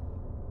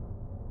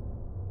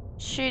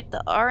shoot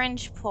the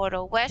orange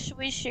portal. Where should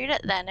we shoot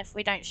it then if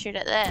we don't shoot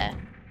it there?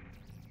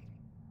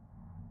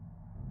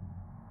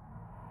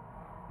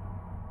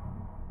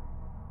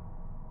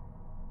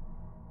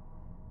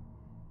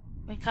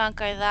 We can't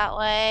go that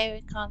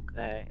way. We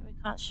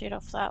can't shoot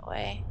off that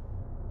way.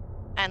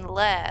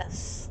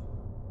 Unless...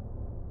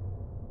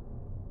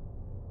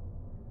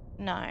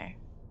 No.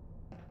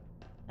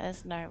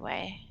 There's no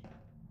way.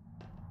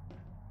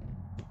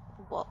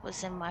 What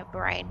was in my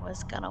brain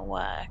was gonna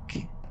work.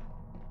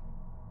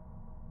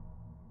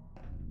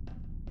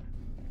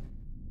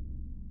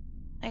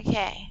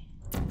 Okay.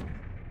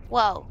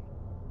 Whoa.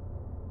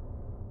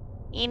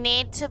 You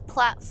need to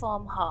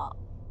platform hop.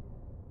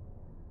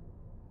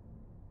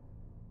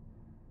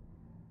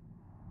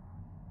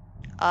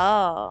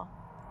 Oh.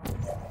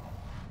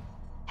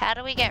 How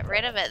do we get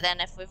rid of it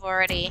then if we've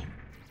already...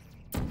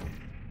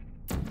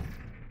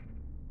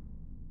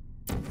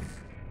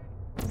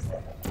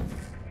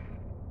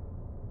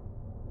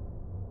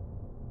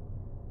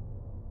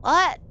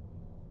 What?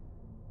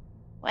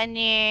 When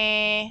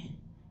you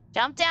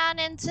jump down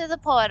into the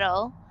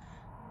portal,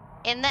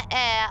 in the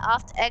air,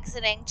 after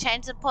exiting,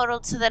 change the portal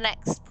to the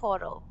next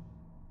portal.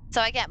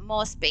 So I get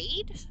more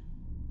speed?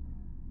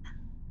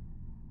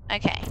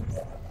 Okay.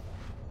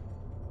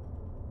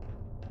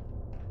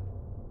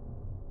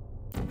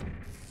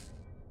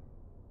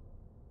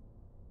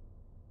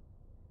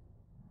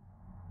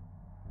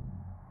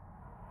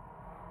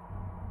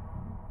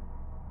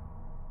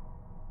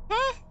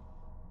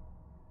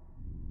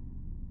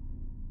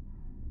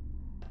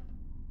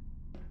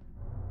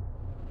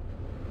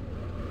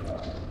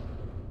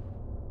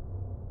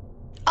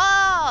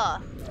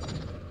 Oh!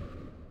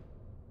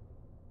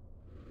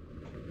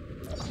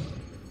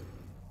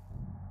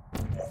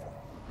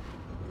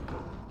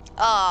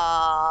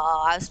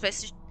 Oh, I was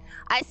supposed to...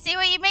 I see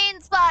what you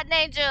mean, Spartan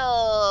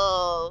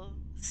Angel!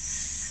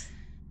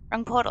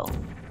 Wrong portal.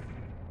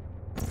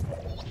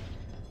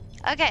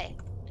 Okay.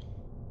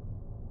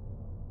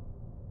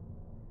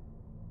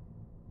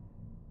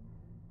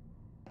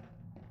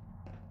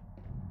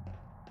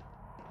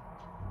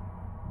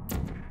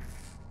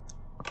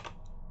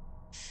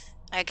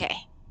 Okay.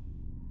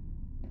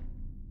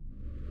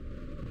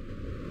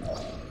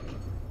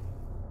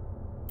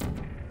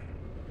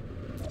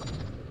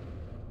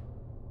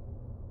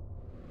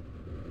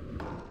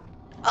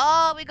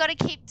 Oh, we gotta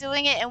keep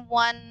doing it in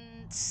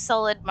one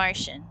solid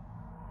motion.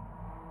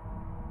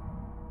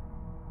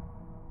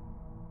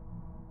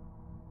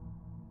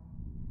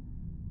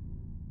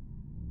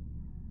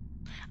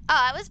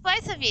 Oh, it was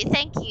both of you,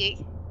 thank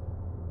you.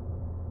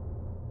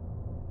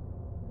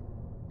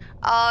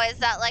 Oh, is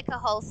that like a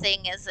whole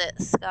thing, is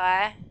it,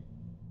 Sky?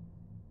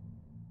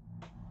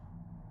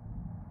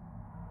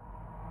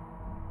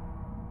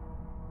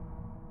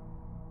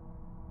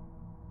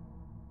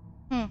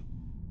 Hmm.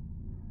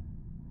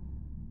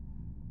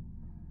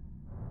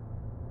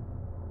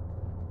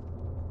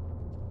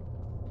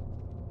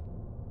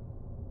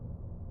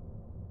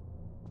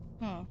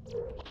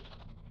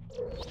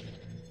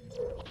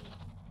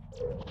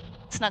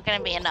 It's not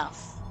gonna be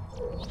enough.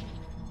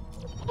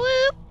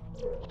 Whoop!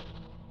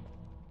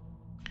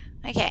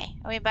 Okay,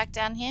 are we back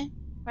down here?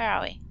 Where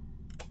are we?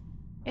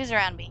 Who's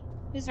around me?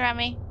 Who's around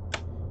me?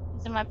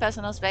 Who's in my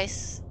personal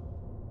space?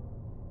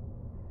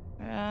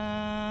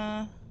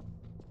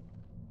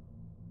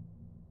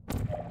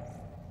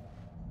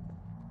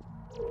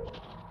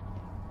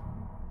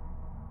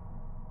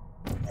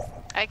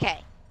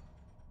 Okay.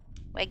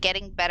 We're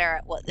getting better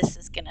at what this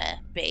is gonna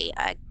be.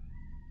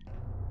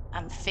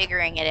 I'm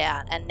figuring it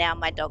out, and now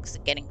my dogs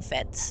are getting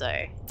fed, so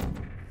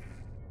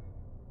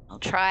I'll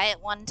try it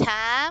one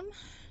time,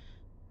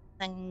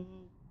 then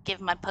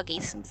give my puggy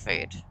some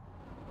food.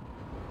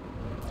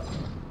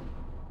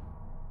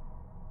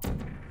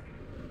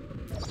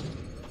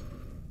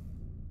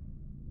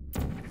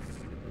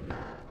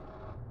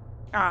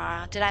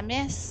 Ah, did I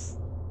miss?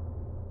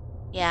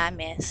 Yeah, I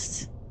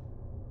missed.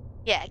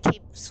 Yeah,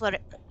 keep sort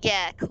of.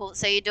 Yeah, cool.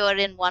 So you do it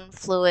in one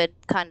fluid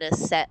kind of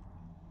set.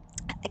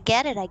 I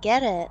get it. I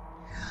get it.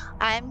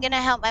 I'm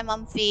gonna help my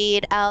mum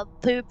feed our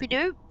poopy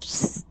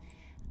doops.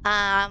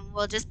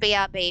 We'll just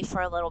BRB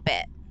for a little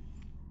bit.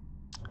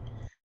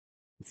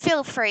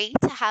 Feel free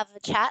to have a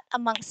chat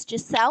amongst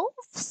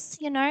yourselves,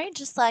 you know,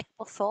 just like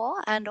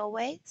before and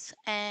always.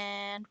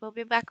 And we'll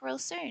be back real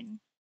soon.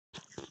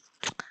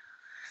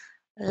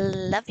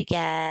 Love you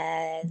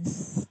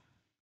guys.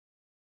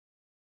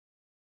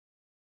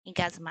 You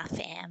guys are my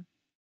fam.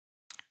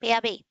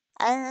 BRB.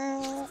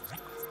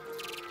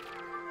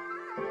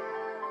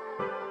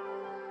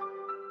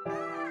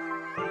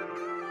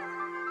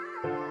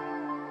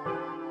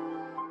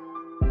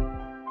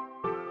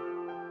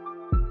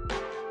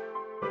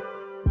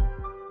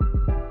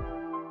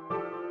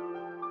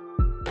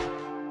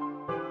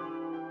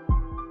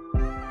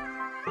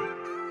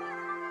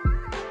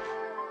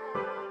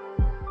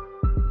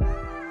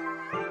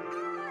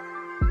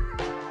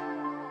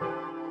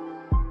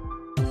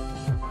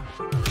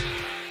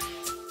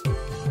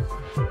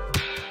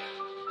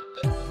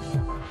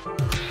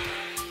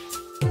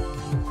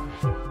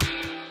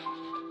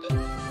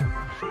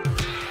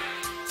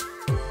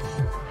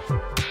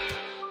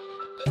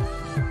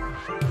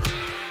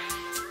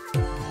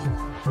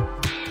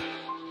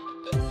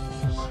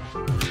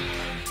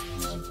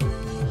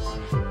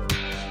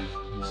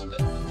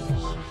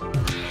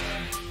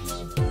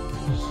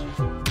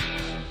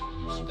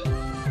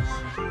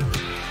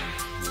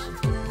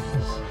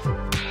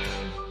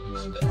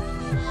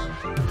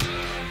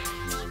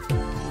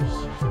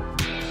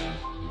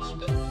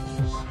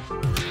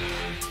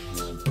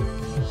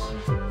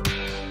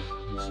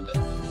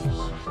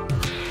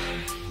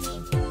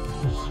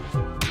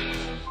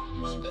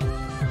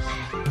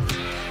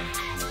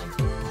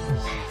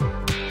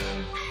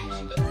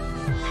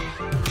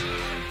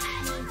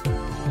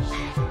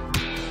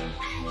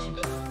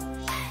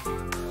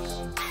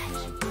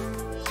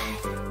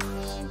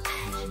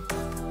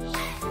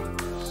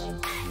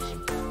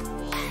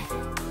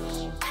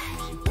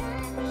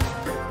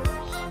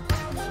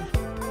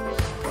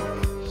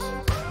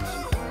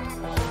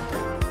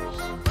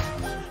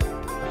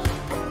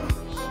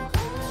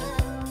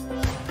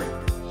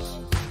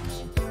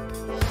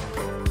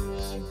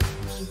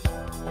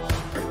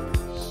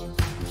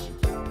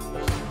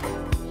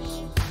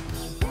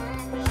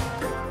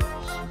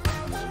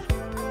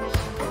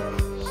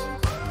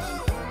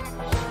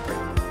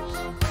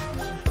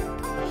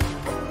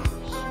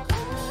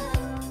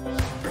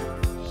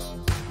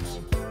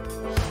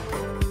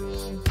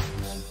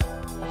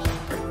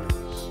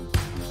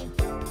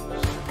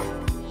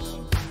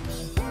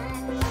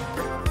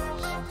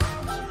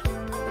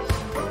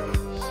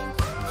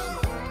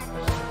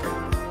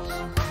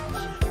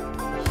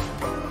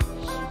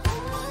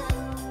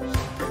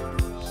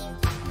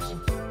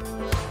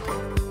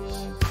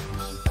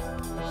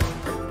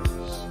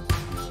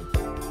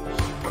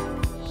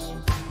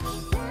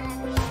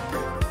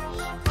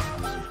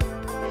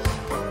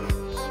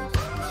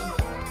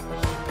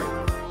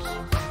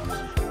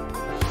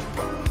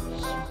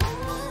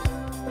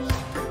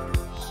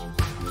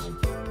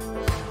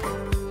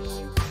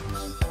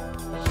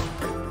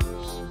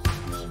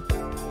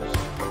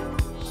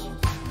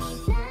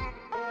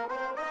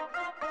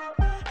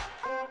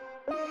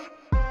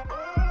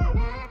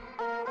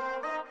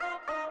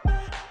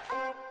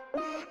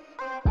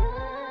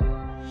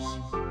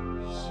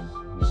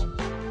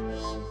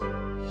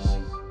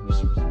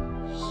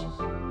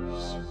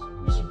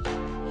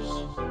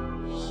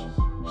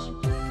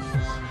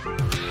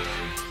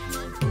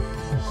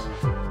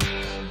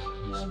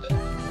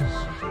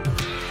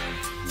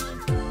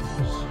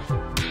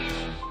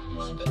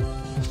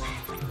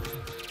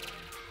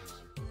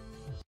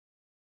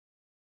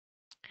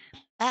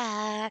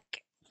 Back.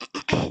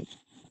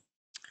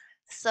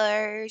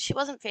 So she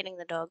wasn't feeding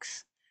the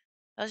dogs.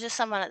 There was just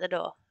someone at the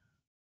door.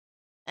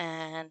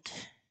 And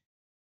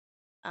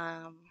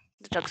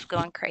the dogs were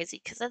going crazy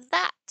because of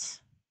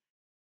that.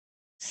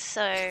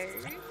 So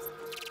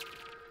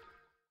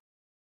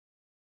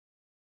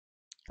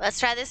let's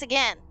try this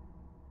again.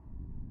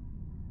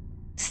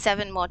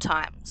 7 more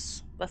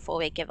times before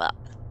we give up.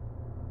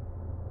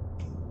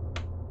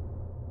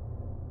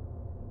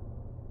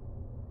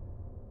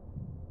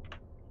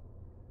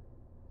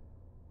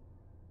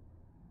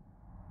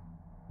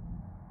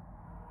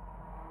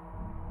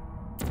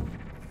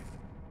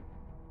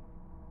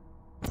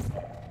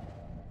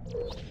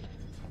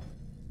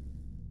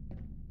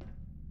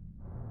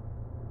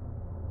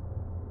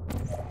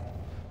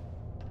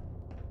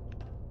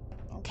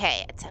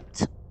 Okay,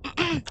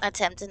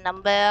 attempt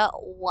number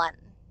 1.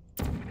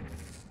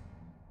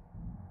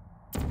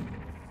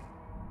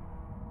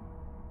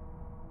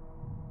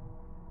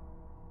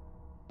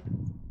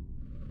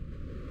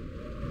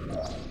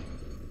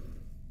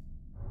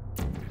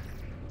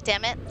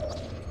 Damn it.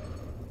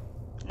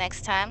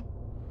 Next time.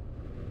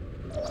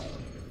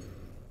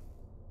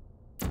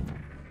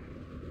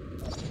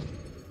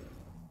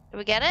 Did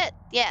we get it?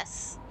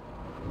 Yes.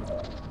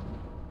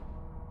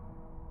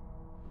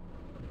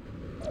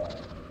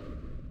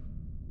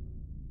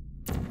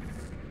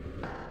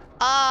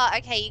 Oh,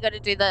 okay, you gotta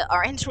do the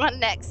orange one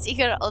next. You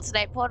gotta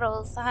alternate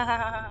portals.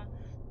 How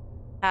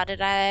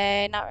did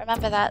I not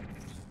remember that?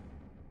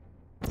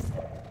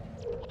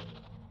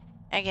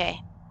 Okay.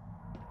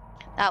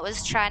 That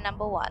was try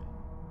number 1.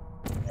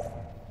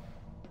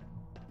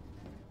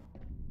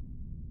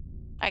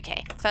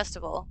 Okay, first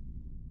of all.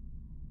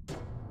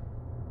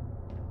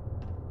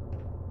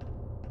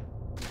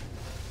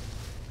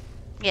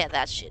 Get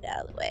that shit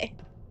out of the way.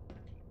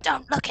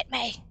 Don't look at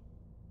me.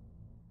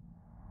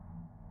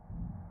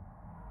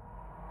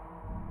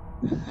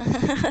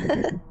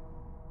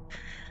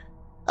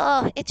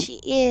 Oh, itchy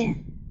ear.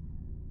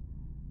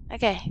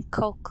 Okay,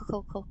 cool.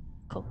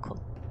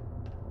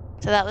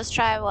 So that was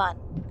try 1.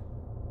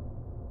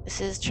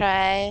 This is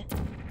try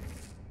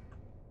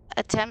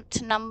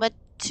attempt number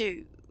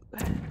 2.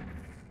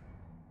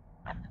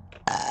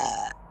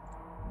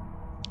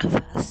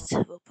 First,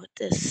 we'll put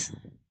this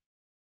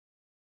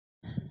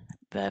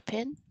burp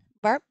in.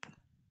 Burp.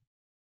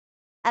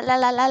 Ah, la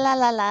la la la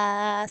la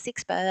la.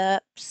 6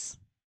 burps.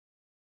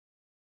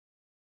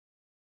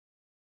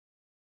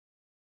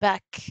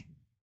 Back.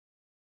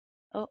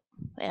 Oh,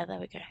 yeah, there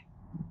we go.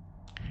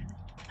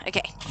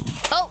 Okay.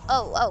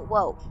 Oh,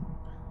 whoa.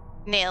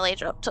 Nearly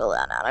dropped all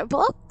our nano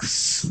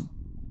blocks.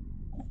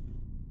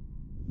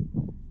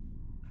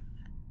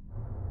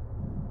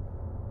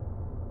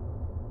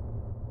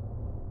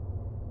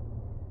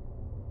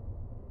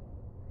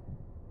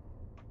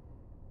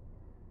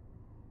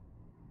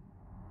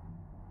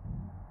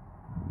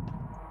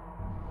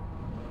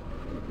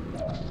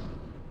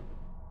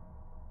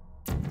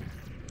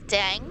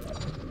 Dang.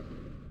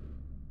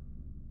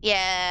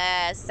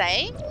 Yeah,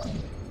 same.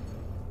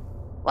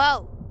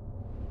 Whoa. Oh,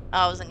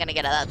 I wasn't gonna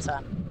get it that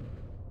time.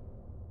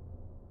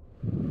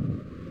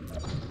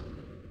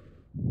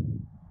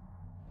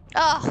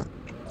 Oh.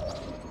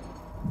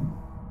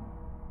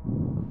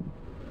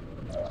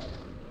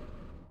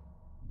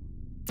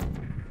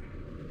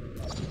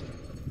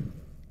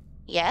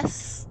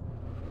 Yes.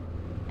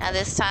 Now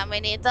this time we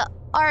need the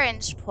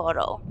orange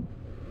portal.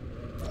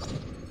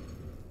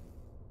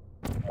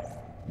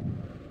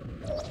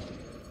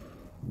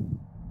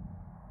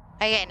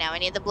 Okay, now we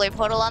need the blue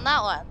portal on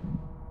that one.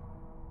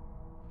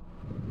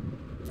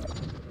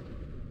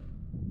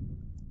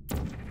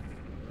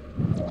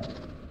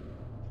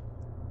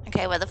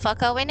 Okay, where the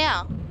fuck are we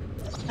now?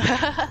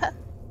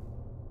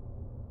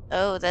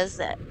 Oh, there's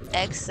the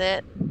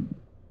exit.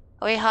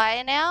 Are we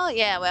higher now?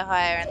 Yeah, we're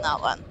higher in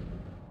that one.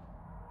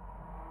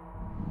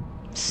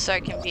 So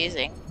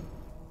confusing.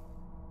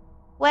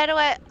 Where do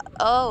I...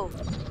 Oh.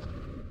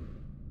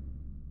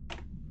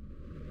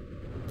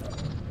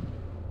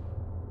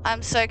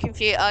 I'm so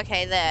confused.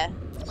 Okay, there.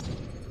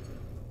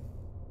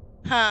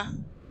 Huh.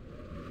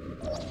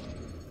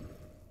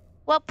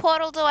 What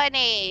portal do I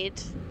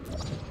need?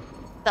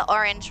 The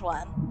orange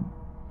one,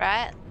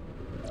 right?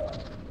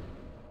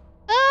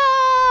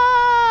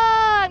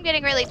 Ah, I'm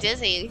getting really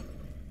dizzy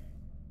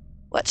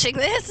watching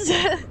this.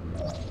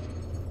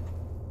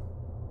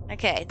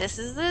 Okay, this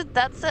is the,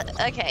 that's it.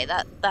 Okay,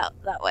 that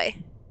way.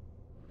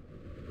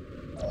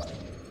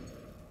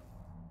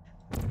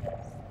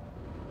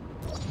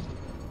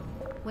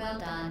 Well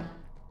done.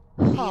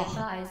 Be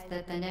advised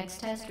that the next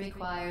test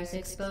requires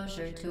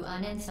exposure to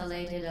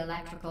uninsulated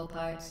electrical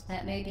parts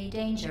that may be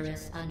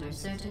dangerous under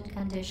certain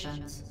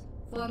conditions.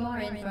 For more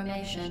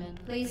information,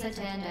 please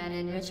attend an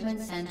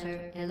Enrichment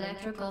Center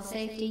Electrical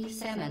Safety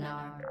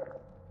Seminar.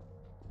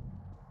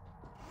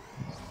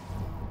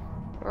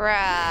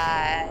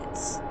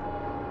 Right.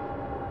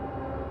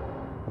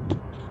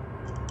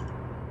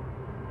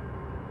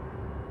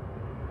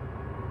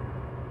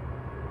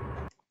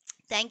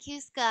 Thank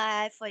you,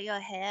 Sky, for your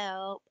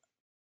help.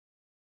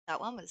 That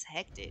one was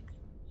hectic.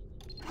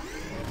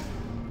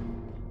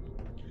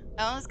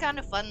 That one was kind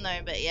of fun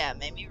though, but yeah, it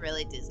made me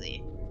really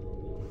dizzy.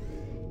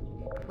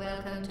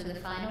 Welcome to the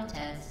final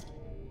test.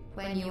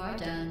 When you are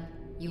done,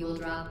 you will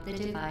drop the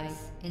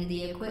device in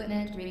the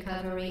Equipment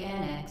Recovery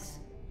Annex.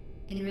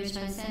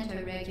 Enrichment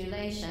Center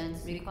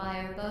regulations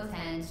require both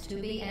hands to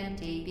be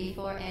empty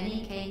before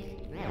any cake.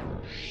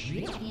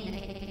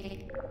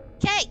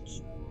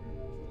 Cake!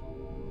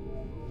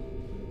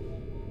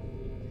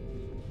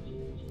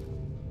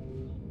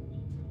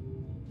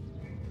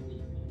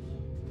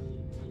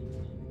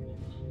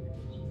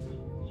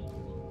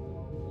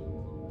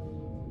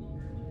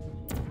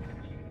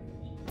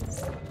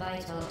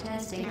 Vital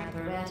testing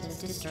apparatus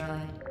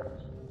destroyed.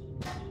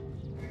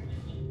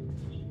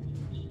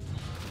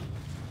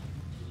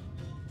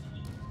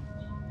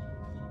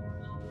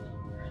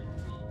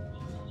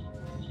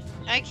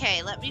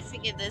 Okay, let me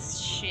figure this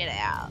shit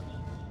out.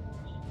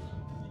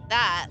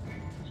 That.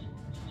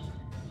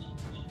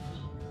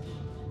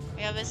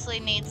 We obviously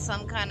need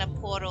some kind of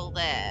portal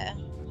there.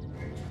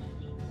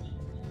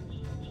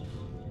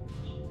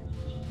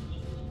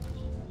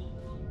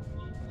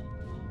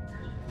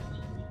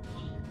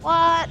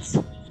 What?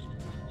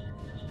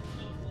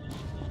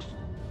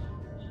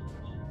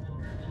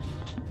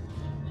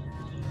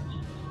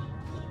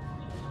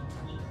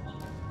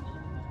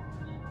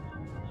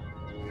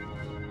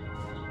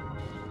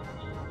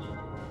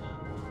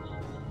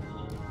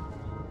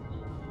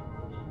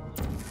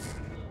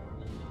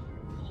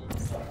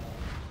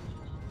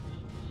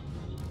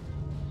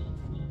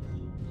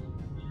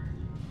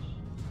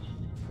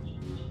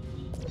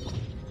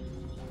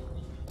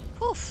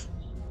 Poof.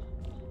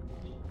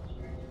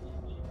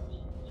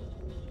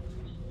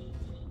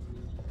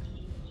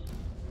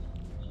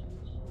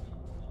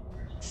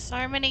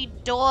 So many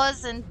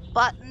doors and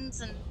buttons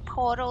and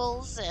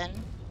portals and...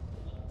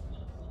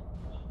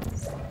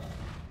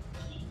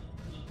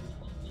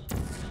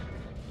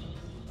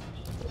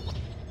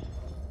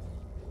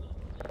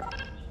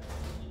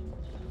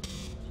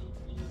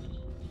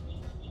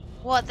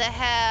 What the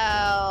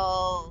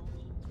hell?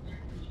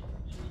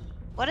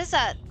 What is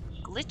that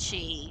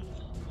glitchy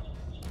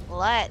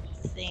light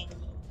thing?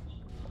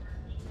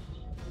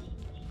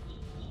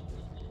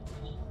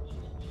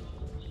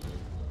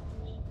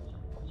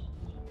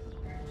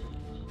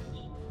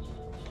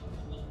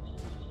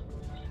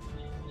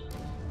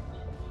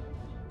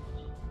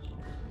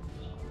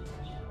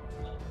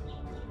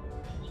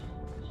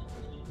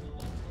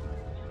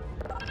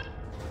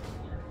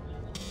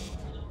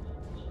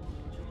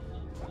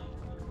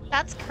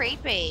 That's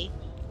creepy.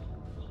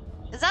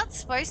 Is that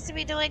supposed to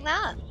be doing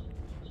that?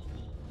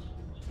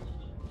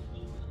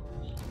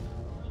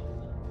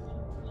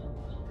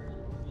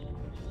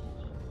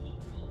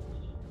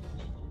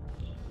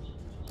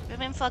 We've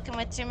been fucking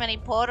with too many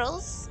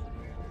portals.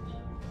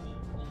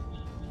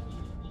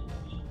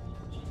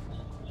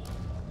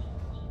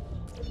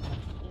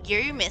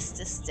 You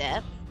missed a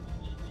step.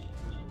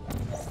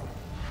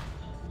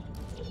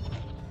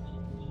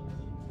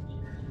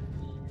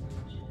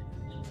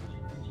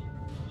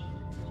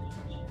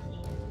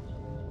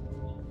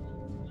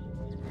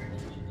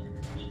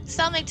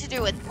 Something to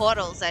do with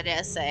portals, I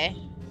dare say.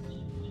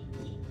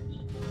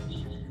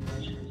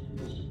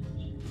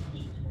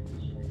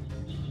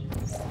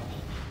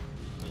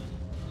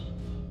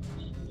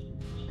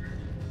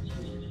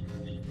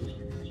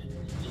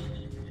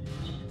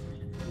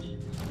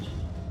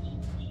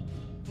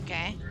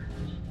 Okay.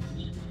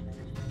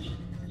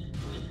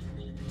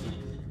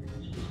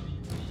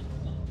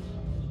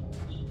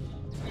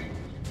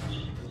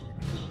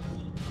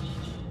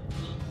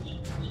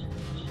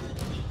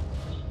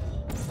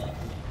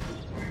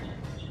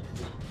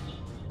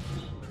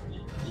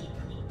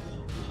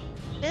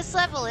 This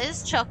level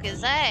is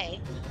chockers, eh?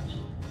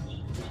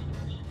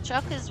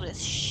 Chockers with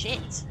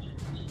shit.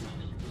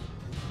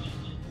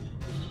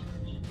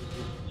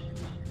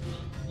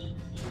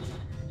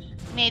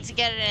 Need to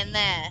get it in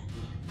there.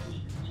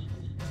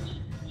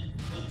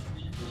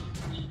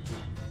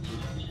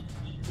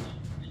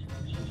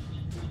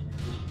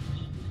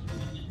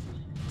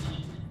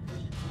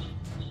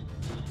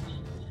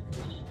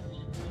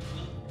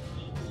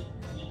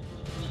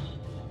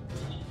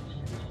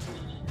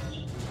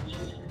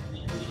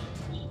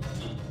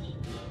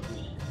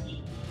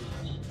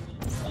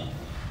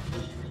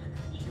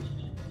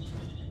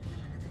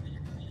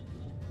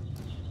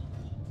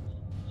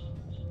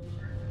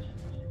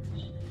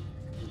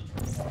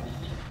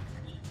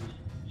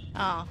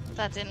 Oh,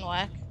 that didn't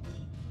work.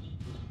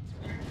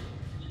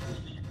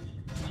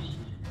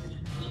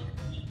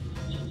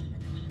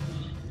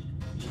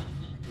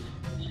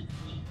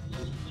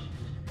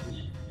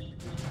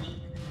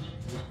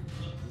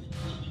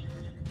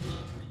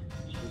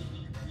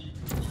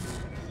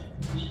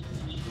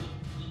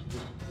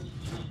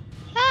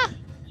 Ah!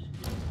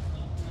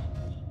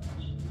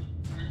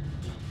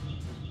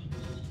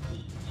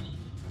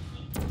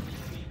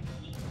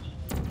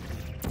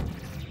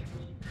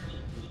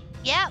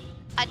 Yep.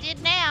 I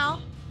did now.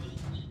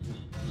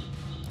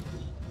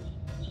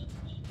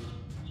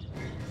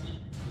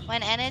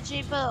 When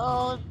energy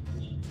build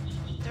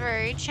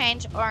through,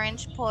 change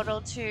orange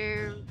portal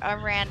to a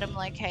random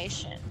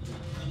location.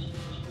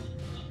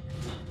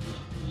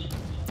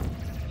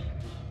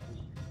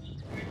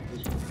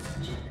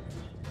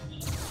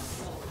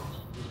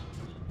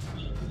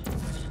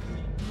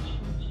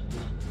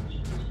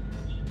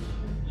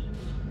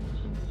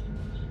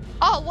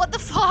 Oh, what the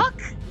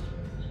fuck?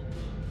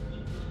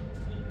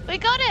 We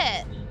got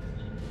it!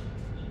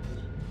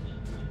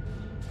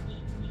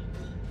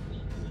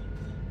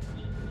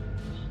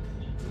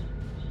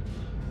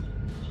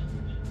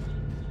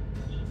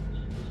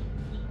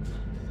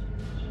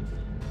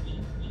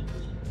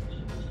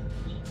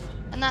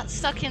 And that's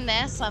stuck in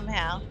there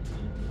somehow.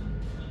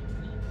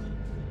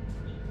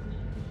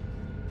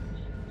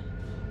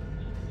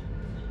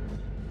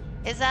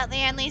 Is that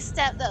the only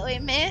step that we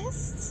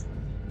missed?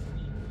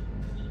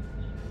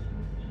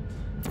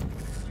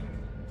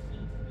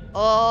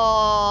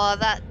 Oh,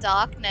 that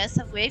darkness.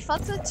 Have we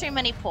fucked with too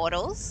many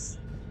portals?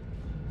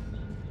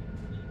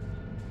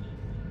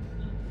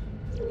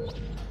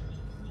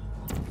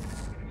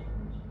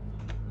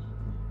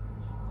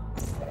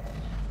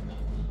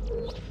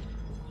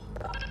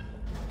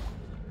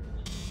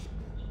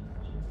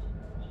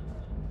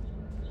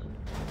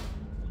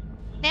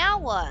 Now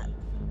what?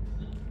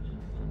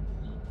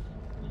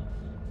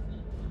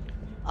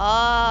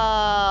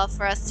 Oh,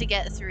 for us to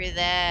get through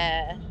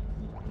there.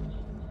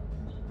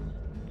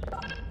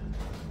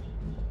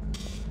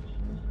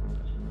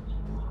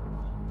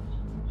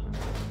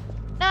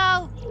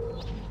 No!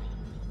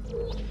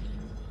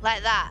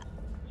 Like that.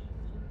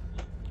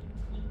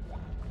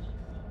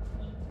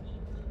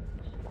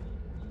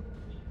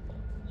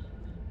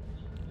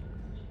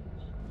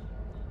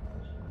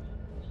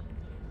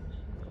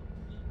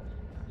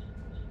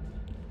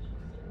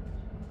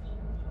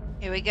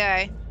 Here we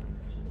go.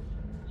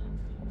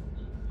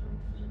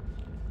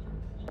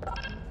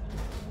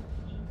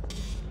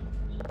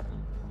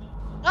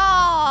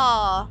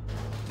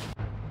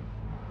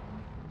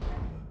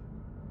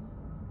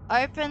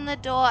 Open the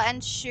door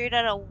and shoot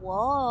at a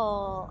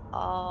wall.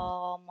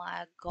 Oh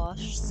my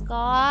gosh,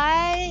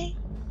 Sky.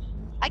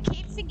 I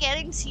keep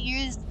forgetting to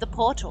use the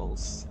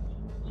portals.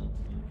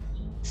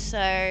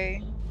 So...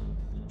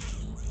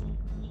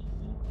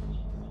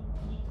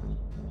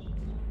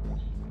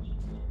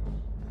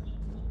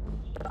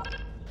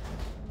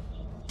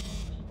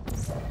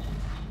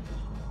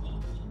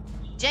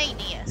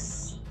 Genius.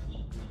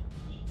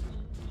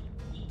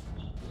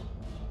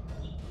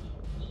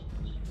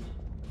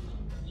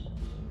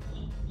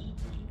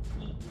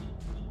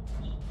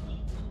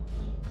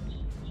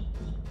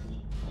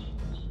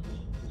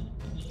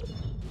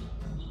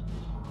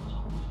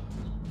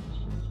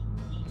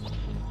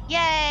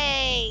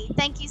 Yay!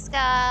 Thank you,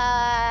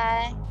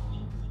 Sky.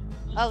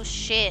 Oh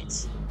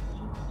shit.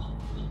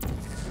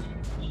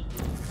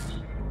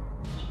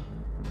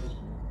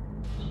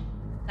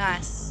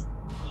 Nice.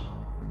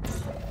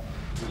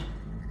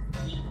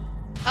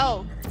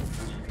 Oh.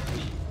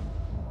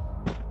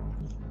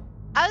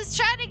 I was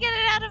trying to get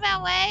it out of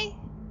our way.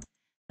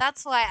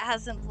 That's why it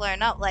hasn't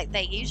blown up like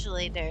they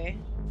usually do.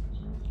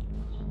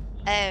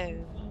 Oh,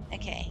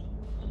 okay.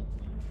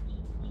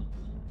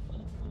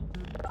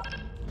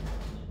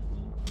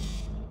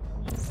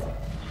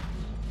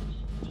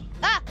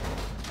 Ah!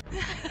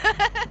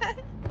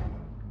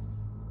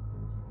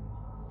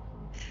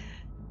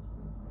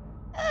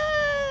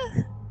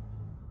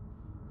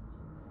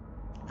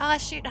 Ah,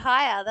 shoot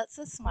higher. That's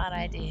a smart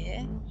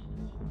idea.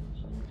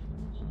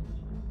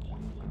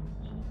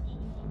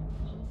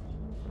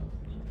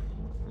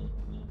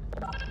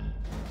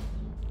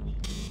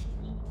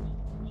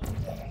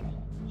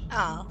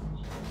 Oh.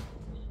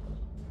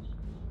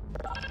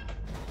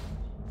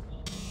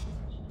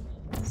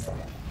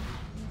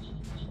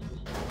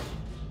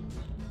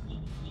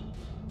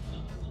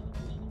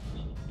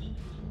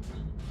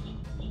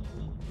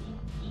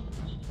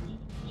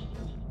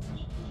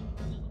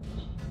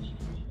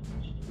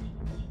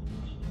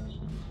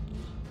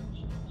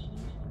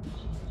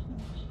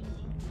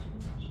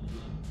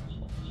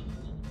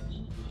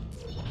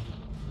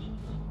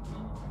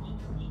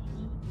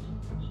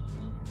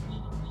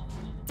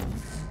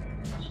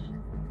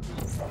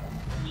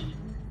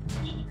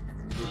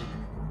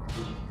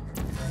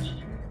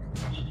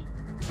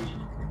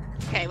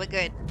 Okay, we're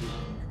good.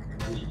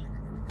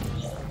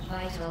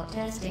 Vital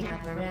testing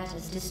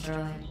apparatus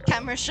destroyed.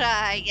 Camera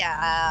shy,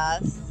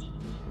 yes.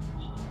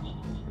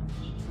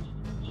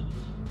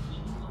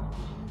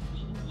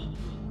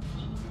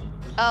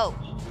 Oh.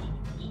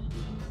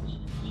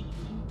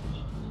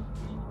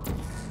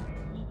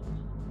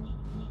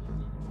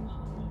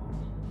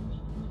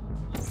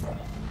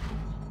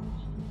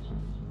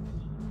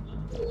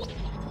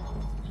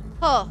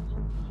 Oh.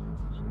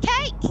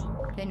 Cake!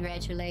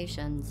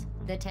 Congratulations.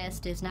 The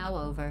test is now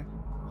over.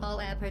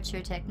 All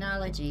Aperture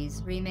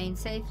technologies remain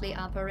safely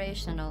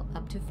operational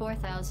up to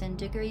 4,000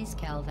 degrees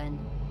Kelvin.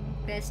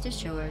 Rest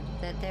assured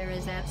that there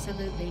is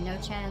absolutely no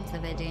chance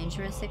of a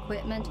dangerous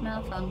equipment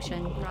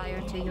malfunction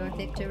prior to your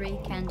victory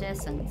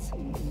candescence.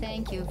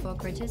 Thank you for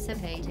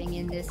participating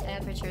in this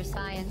Aperture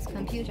Science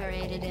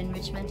computer-aided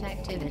enrichment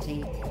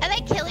activity. Are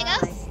they killing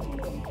us?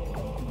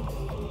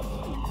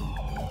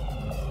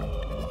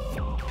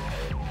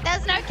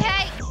 There's no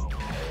cake!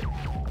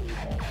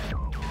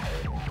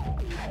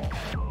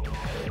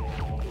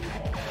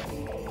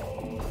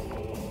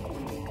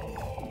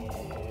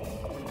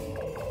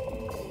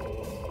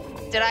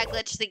 Did I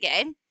glitch the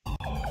game?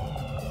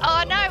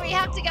 Oh no, we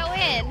have to go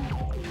in.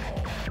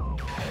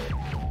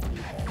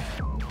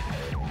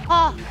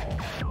 Oh.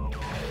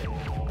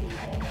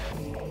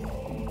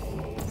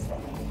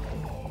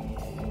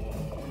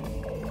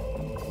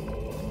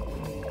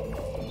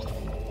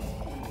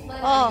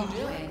 What are you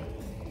doing?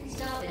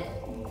 Stop it.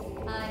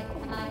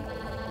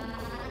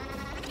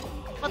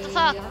 What the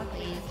fuck? We are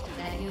pleased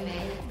that you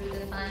made it through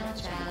the final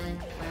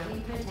challenge where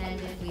we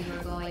pretended we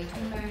were going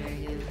to murder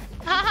you.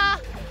 Haha.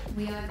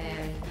 We are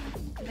very,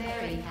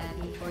 very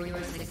happy for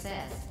your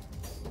success.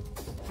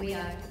 We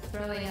are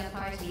throwing a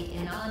party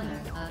in honor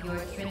of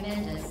your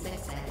tremendous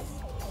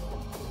success.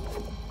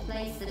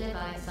 Place the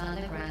device on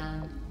the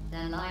ground,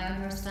 then lie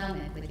on your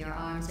stomach with your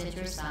arms at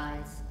your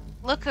sides.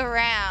 Look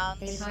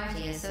around. A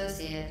party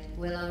associate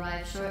will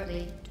arrive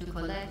shortly to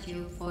collect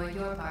you for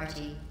your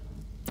party.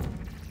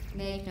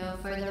 Make no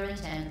further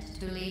attempt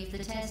to leave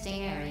the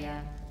testing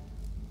area.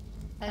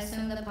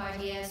 Assume the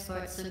party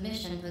escort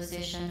submission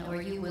position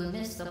or you will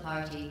miss the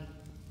party.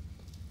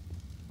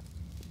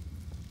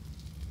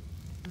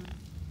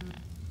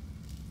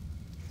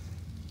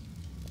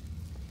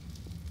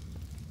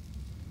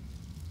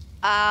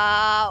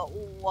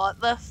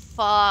 What the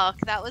fuck?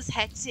 That was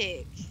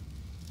hectic.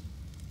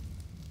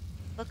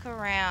 Look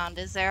around.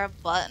 Is there a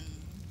button?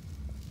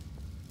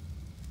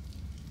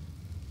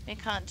 We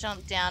can't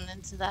jump down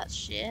into that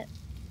shit.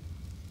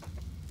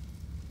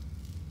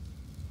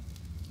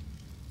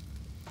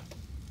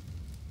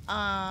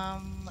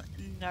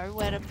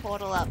 Nowhere to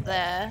portal up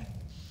there.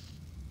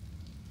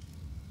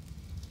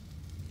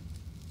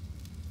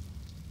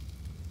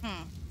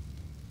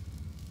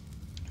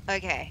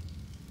 Okay.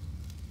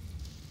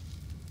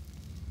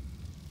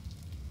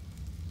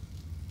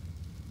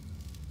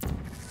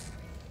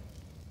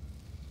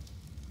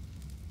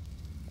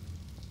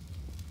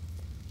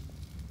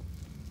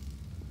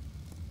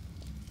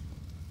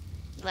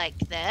 Like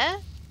there?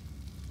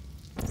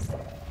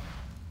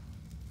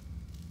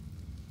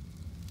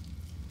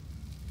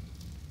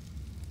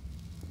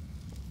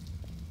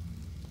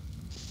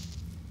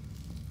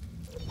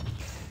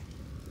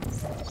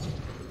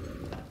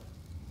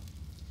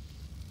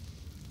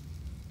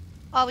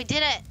 Oh, we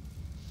did it!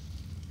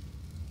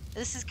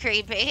 This is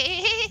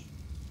creepy.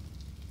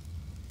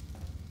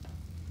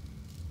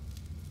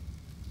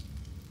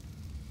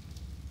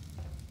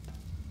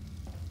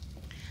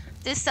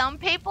 Do some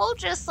people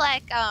just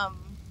like,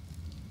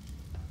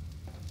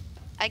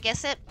 I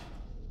guess it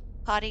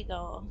party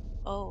go.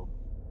 Oh.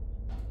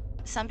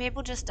 Some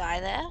people just die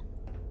there?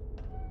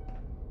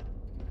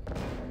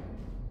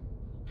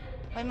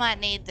 We might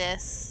need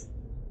this.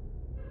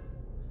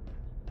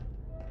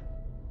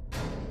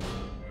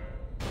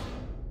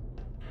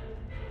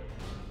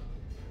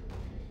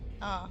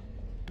 Oh.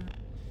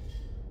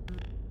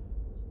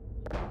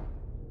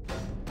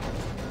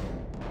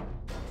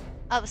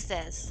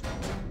 Upstairs.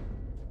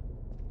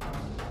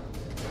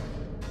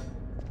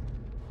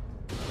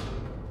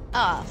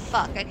 Oh,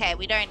 fuck. Okay,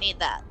 we don't need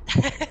that.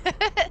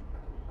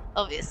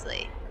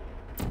 Obviously.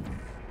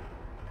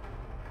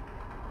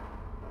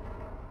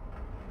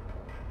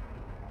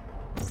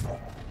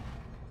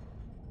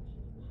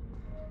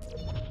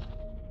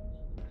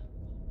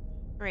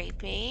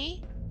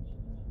 Creepy.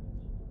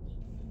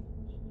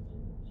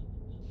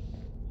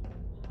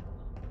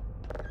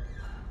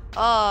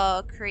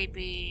 Oh,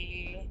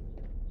 creepy.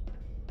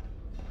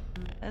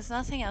 There's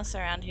nothing else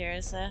around here,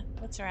 is there?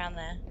 What's around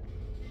there?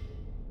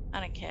 I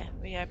don't care.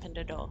 We opened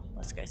a door.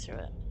 Let's go through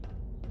it.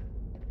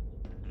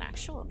 An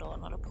actual door,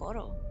 not a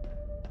portal.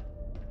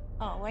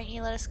 Oh, won't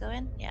you let us go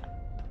in? Yeah.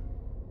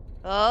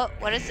 Oh,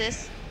 what is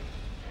this?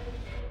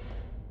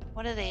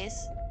 What are these?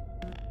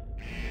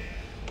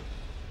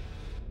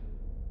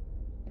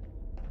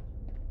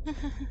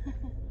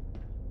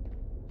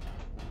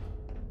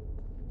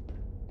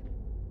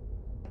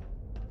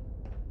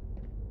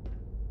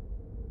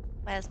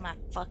 Where's my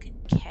fucking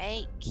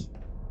cake?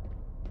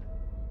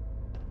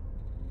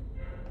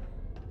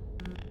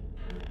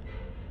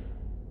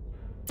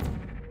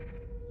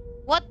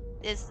 What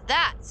is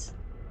that?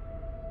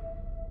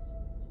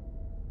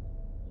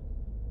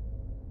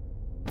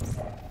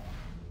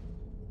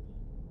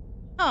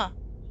 Huh.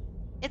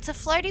 It's a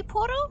floaty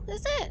portal,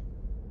 is it?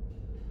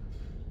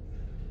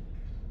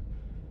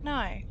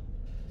 No.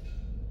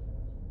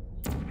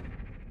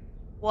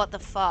 What the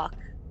fuck?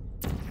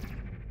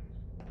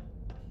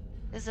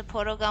 Is the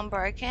portal gun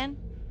broken?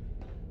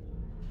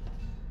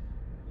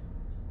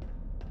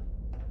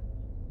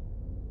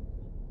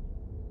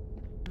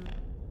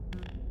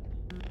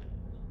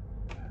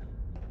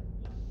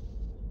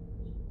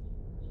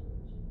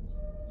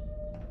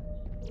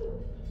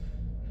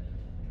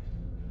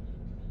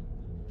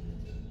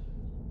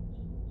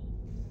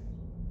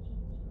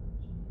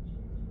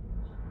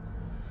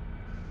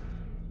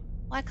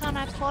 Why can't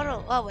I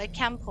portal? Oh, we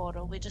can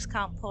portal. We just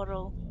can't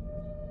portal.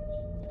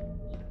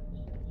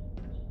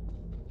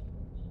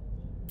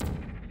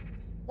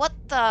 What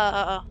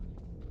the?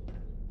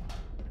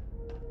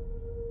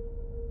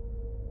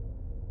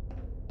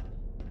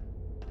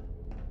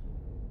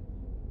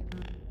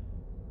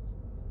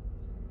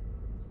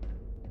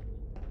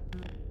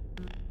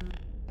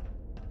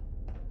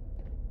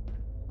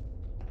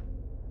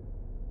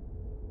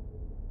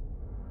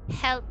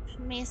 Help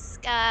me,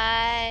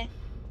 Sky.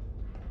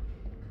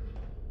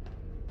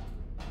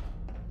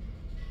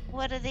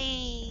 What are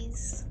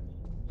these?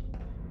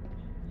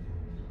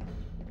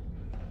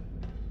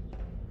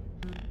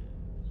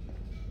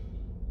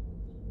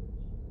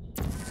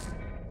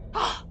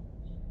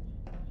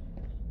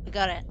 We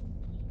got it.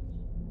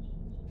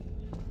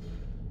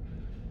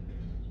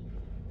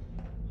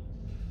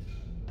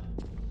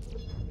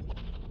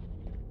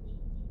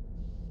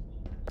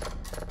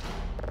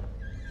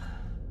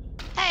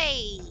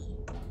 Hey!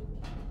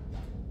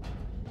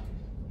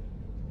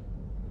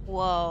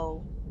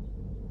 Whoa.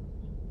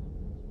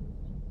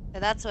 So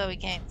that's where we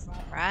came from,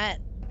 right?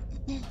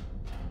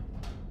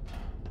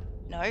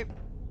 Nope.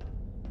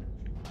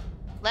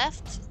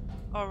 Left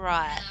or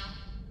right? Hello?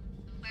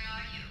 Where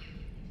are you?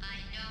 I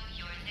know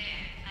you're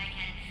there. I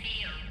can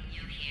feel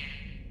you here.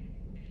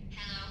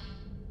 Hello?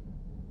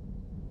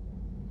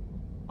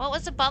 What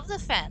was above the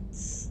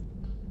fence?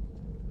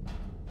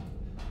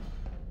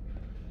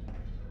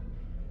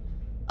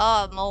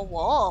 Oh, more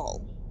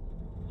wall.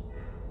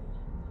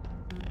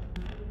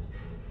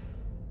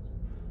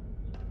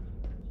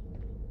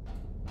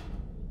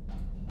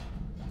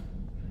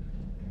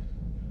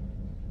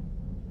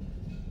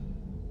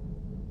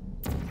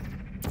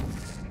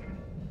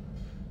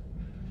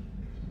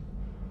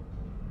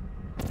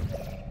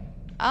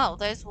 Oh,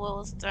 those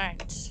walls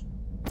don't.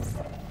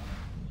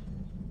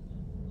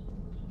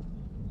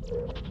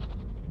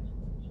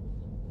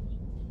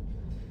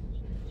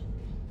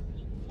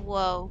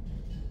 Whoa.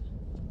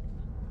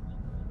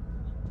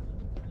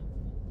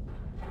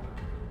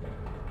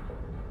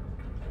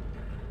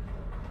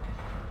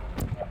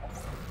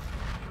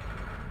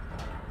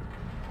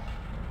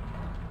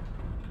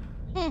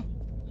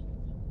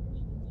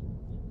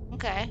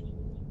 Okay.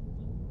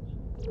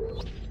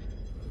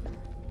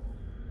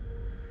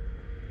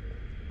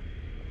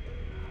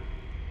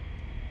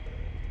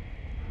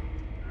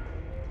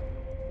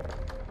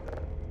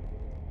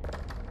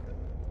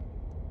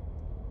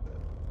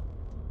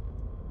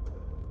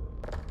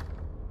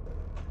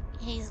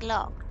 He's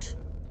locked.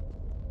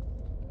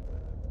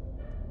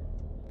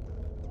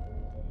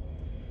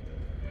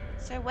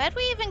 So where'd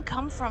we even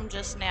come from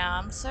just now?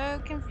 I'm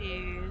so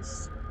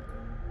confused.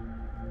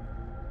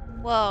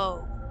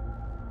 Whoa.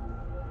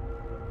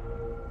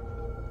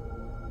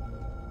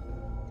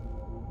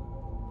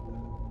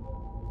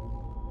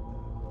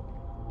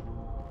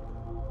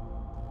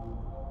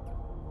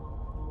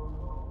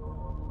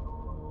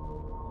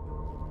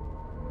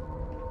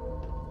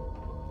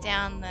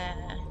 Down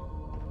there.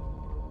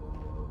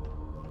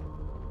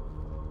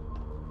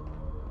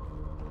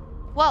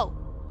 Whoa.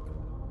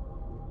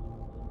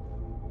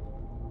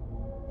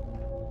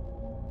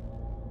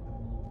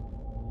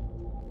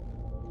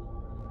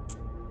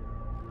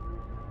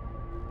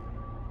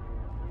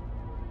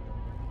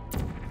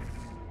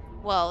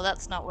 Whoa,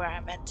 that's not where I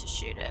meant to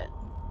shoot it.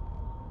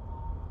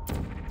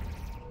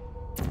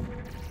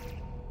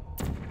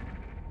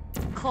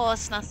 Of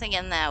course, nothing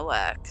in there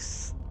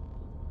works.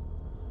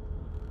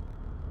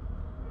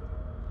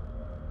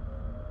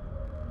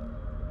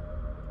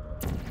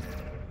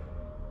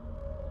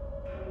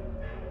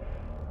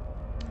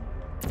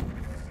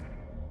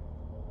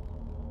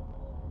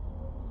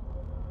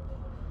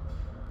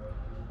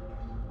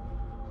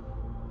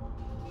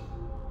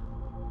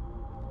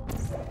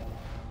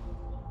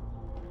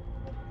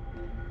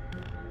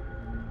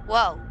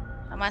 Whoa,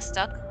 am I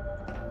stuck?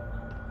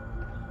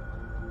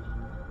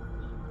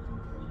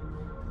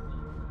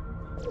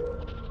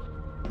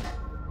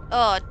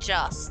 Oh,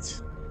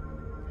 just.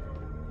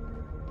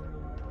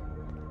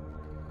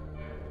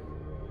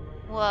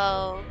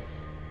 Whoa.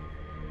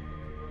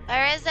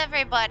 Where is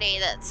everybody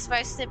that's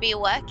supposed to be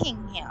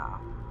working here?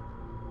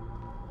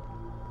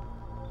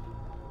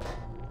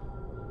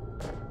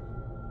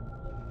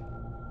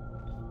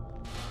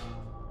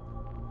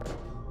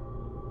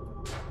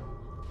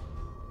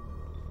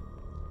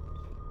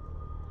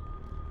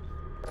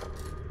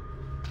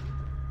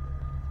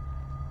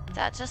 Is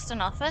that just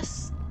an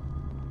office?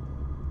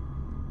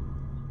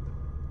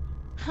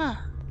 Huh.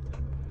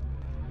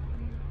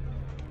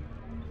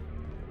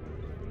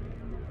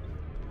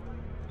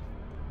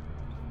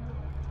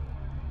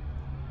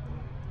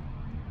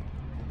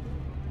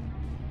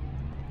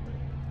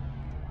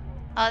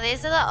 Oh,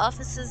 these are the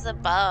offices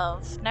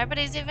above.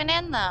 Nobody's even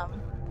in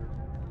them.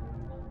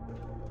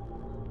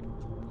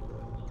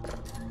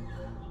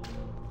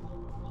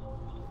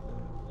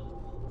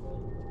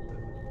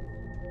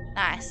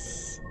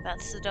 Nice.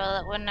 That's the door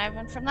that wouldn't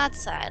open from that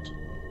side.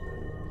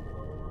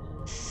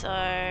 So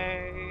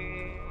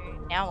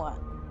now what?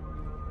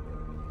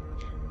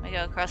 We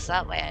go across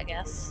that way, I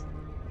guess.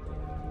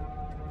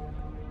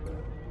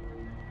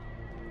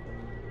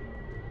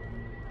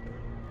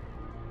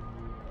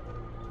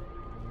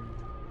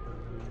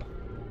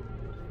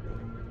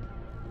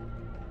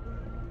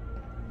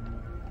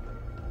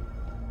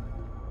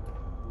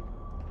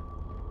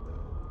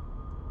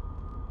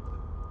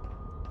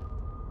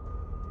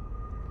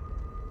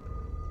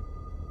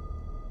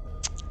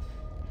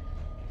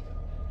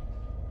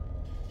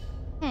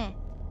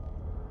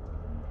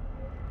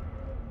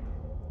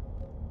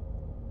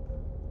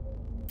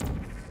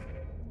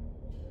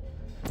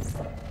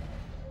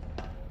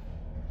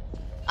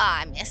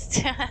 Ah, I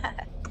missed.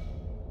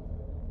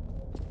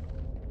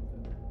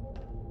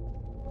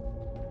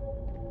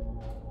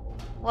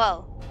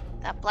 Whoa,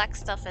 that black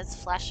stuff is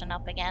flashing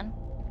up again.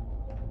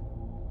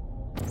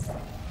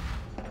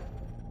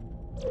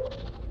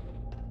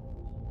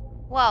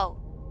 Whoa.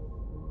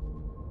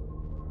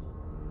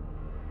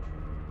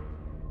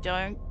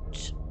 Don't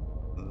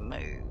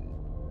move.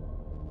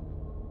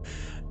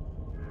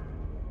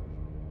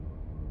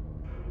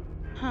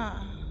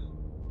 Huh.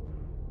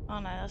 Oh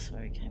no, that's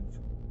where we came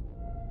from.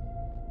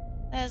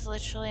 There's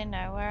literally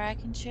nowhere I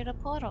can shoot a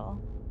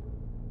portal.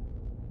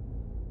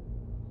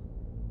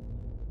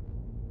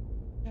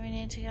 Do we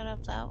need to get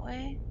up that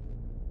way?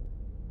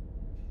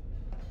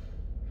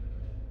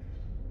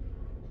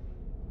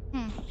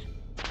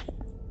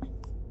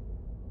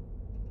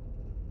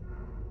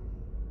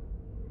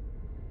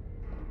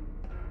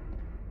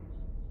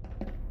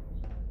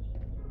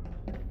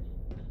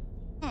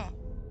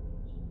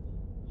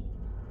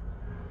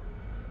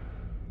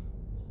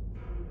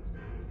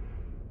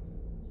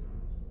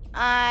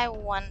 I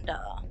wonder.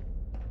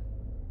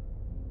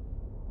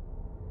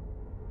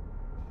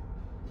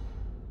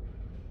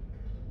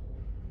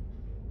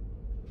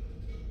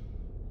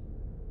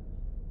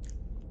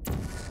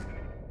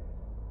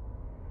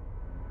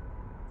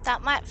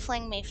 That might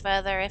fling me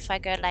further if I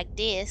go like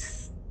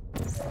this.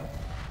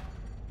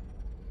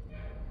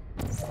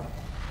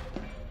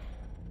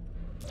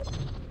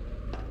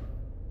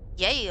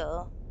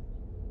 Yeah.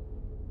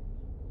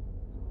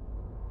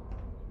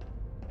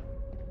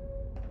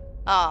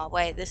 Oh,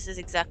 wait, this is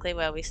exactly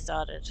where we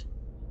started.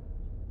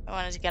 I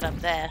wanted to get up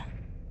there.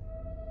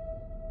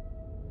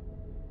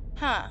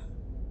 Huh.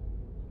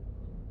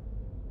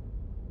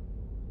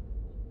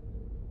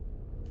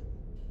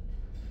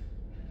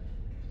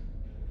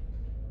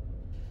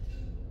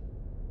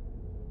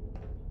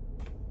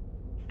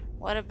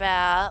 What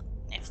about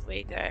if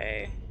we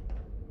go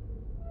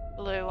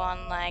blue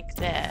on like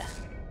there?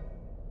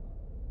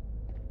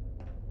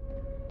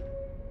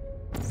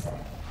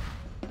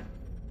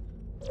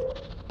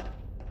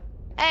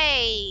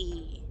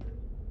 Hey!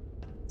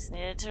 Just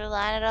needed to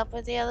line it up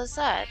with the other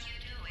side. What are you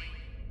doing?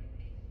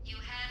 You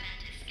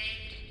haven't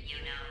escaped, you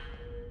know.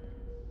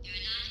 You're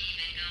not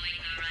even going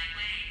the right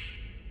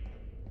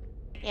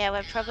way. Yeah,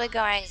 we're probably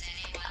going... Is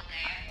anyone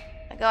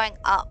there? We're going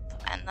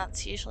up, and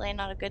that's usually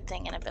not a good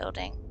thing in a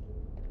building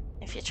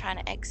if you're trying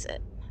to exit.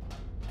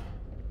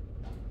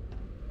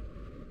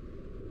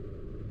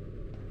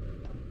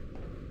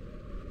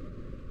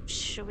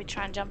 Should we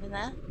try and jump in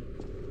there?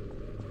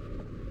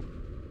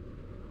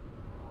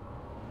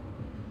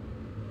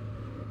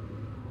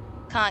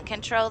 Can't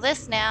control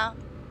this now.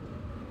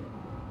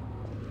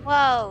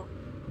 Whoa.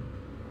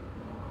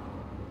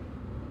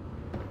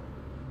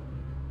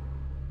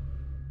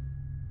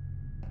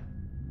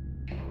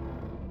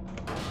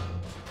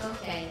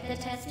 Okay, the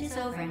test is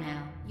over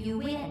now. You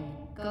win.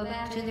 Go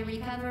back to the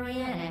recovery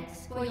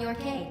annex for your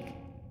cake.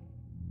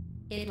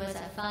 It was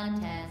a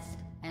fun test,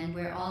 and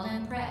we're all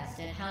impressed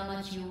at how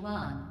much you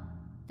won.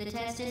 The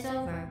test is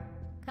over.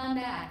 Come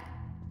back.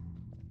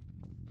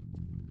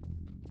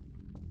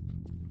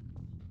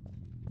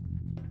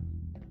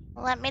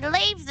 Let me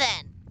leave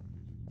then.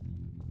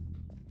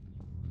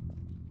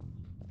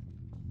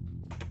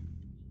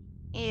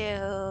 You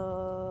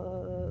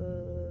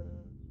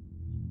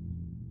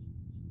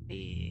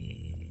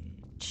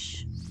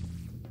bitch.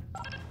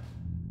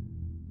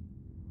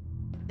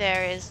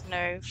 There is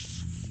no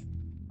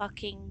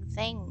fucking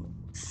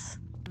things.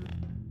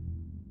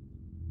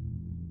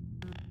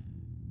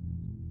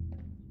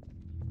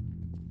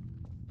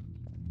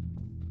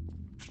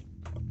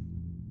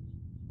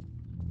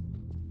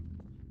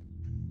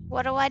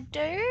 What do I do?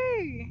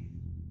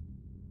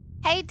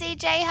 Hey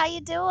DJ, how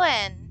you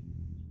doing?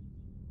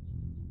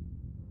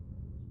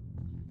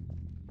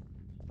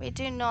 We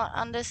do not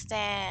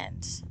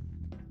understand.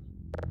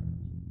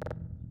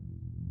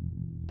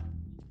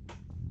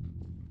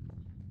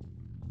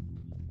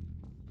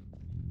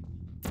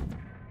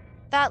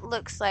 That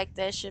looks like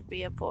there should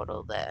be a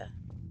portal there,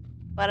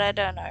 but I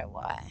don't know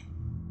why.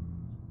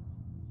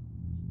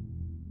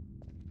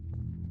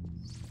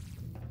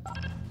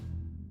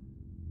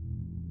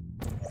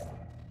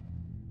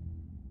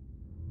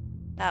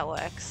 That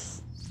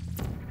works.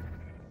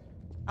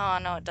 Oh,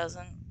 no, it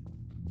doesn't.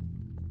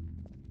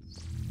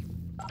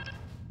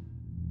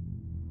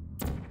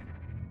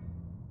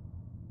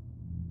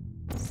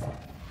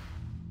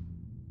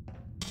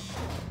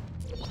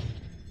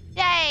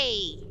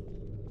 Yay!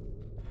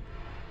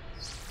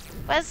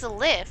 Where's the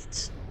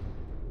lift?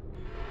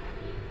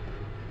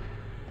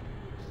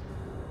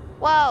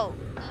 Whoa!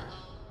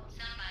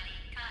 Somebody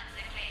cut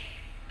the cake.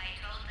 I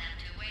told them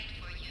to wait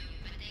for you,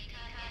 but they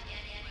cut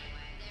it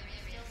anyway. There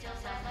is still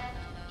some left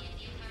if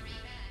you hurry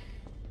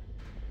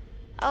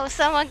back. Oh,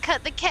 someone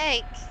cut the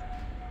cake.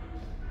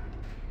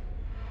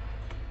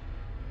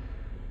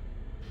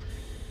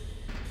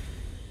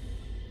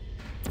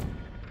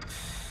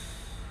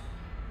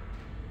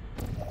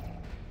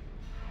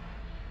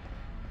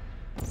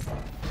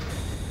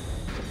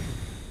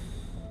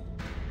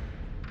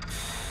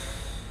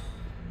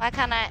 Why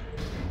can't I?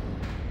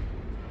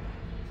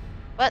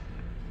 What?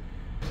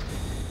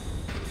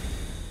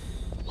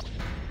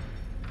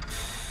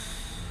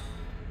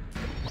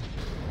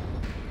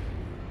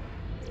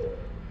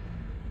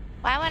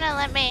 Why won't it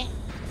let me?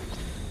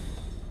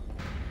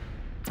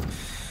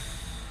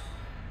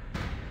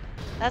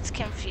 That's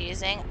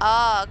confusing.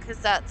 Oh, because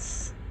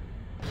that's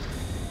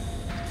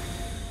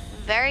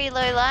very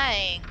low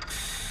lying.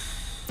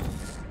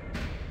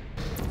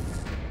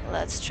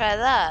 Let's try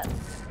that.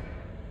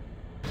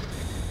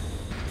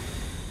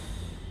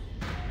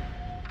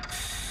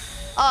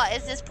 Oh,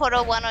 is this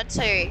portal 1 or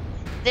 2?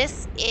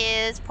 This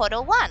is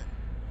portal 1.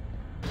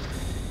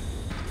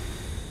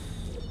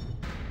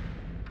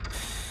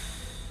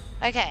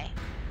 Okay.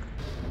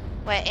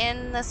 We're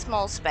in the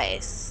small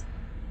space.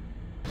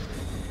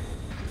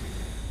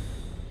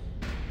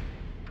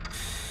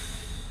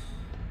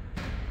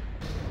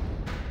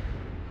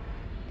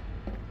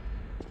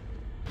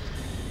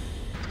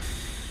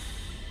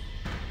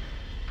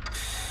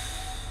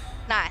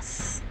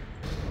 Nice.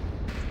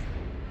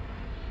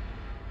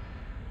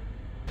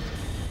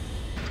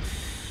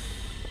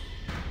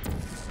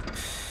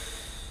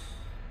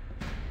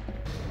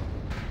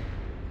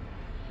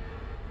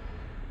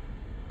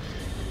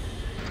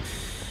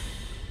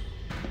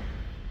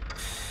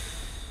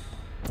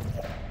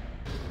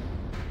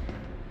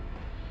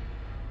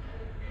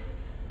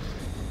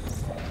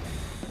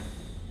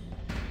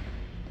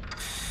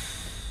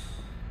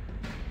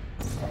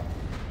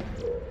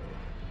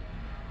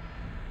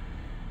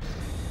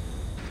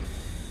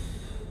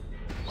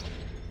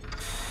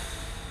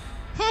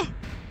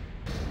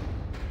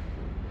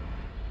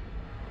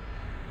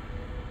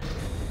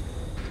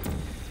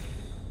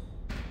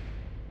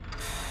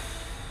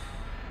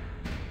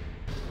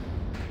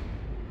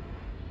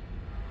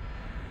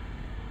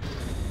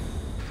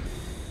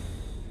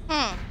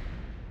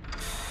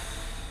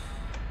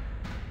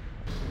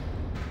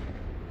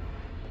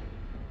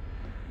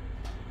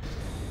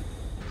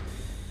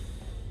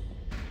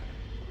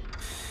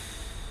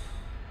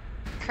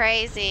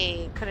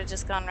 crazy. Could have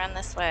just gone around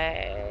this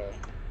way.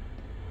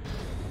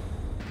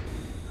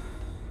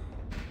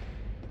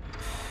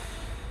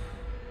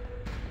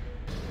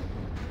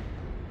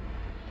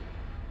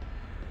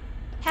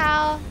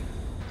 How?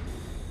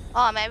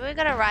 Oh, maybe we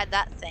gotta ride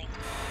that thing.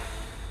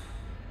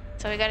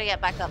 So we gotta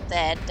get back up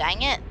there.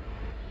 Dang it.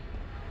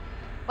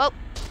 Whoop.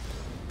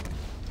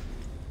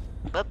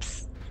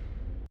 Whoops.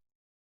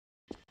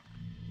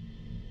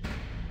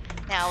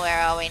 Now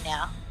where are we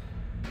now?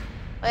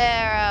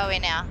 Where are we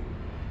now?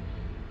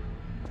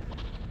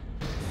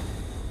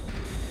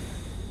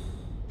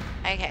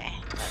 Okay,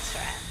 that's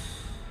right.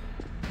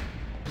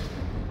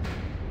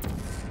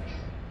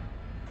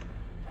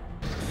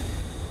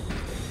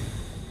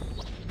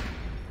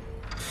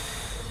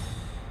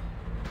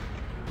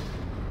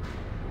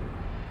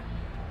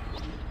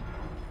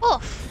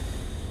 Oof.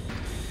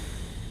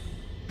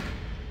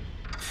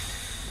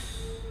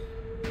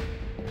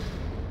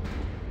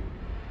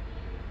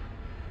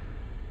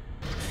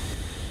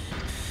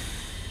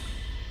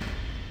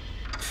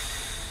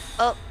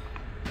 Oh.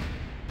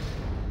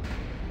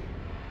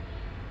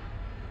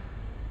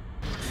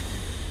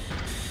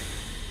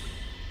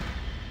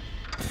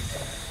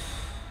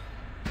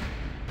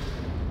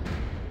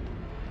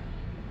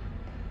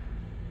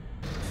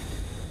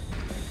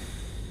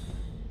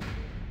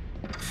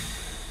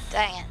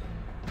 Dang it.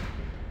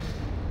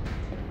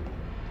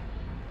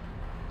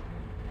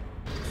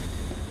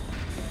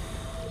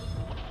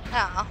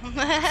 Oh.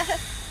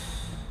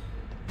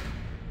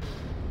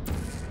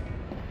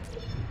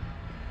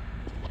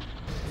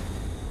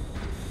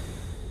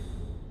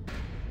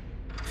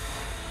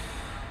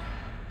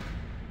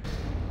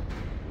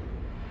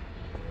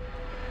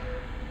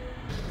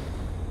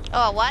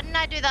 Oh, why didn't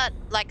I do that,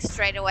 like,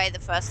 straight away the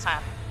first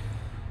time?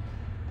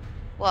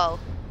 Whoa.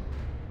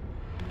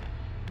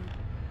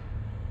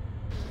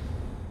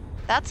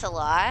 That's a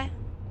lie.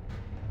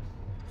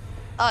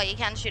 Oh, you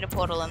can shoot a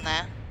portal in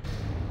there.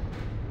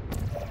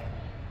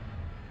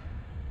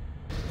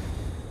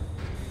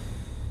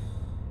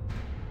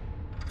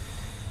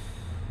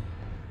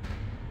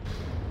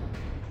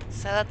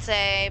 So that's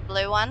a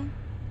blue one.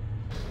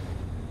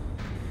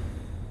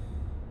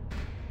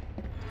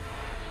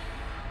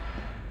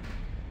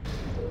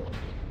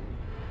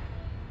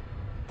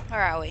 Where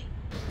are we?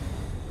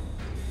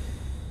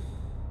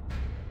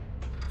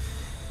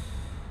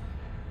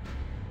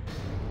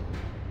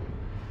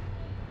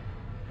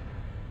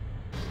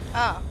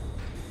 Oh.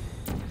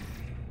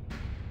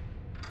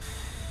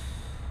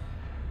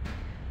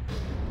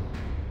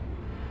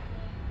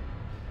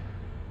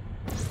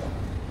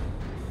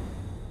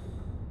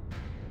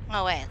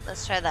 Oh wait,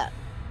 let's try that.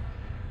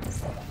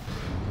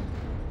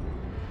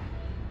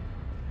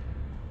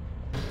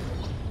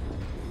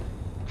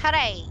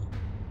 Hooray!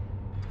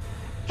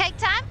 Cake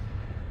time?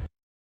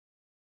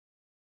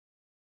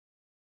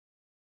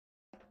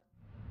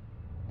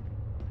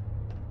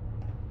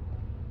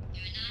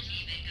 You're not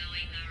even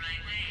going the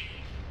right way.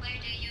 Where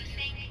do you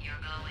think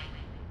you're going?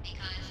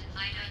 Because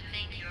I don't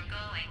think you're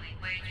going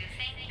where you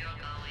think you're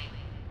going.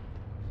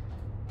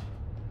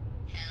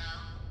 Hello?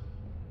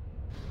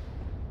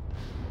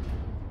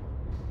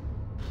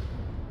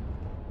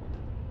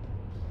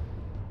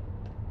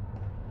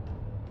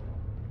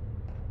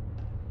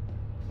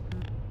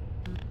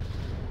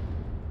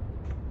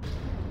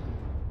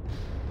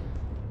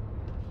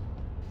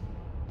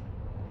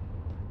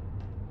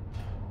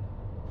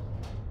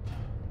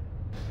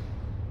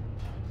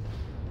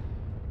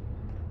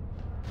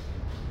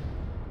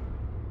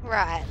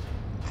 Right.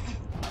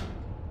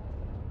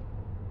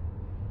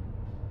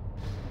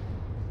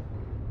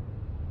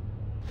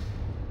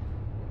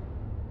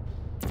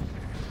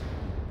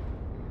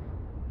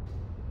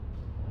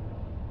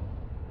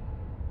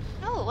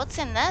 Oh, what's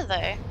in there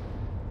though?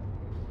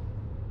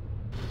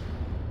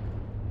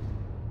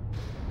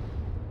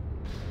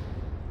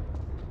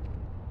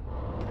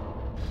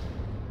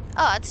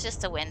 Oh, it's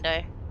just a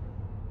window.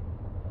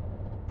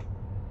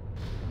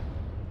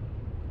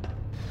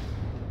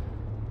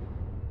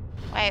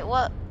 Wait,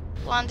 what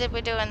one did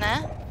we do in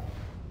there?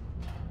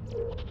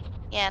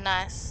 Yeah,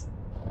 nice.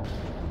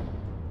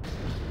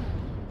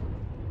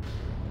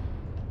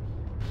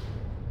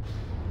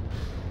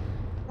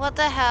 What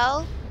the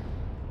hell?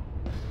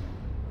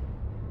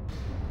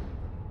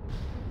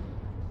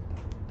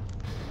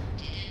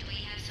 Didn't we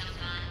have some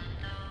fun,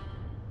 though?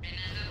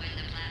 Remember when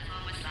the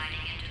platform was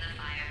sliding into the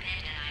fire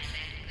pit and I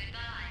said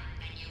goodbye,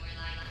 and you were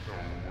like,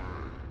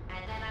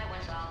 and then I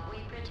was all, we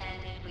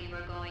pretended we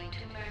were going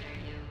to murder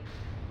you.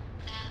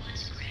 That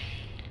was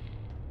great.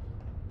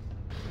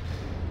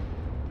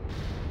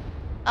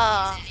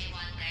 Oh. Is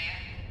anyone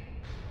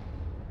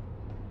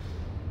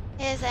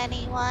there? Is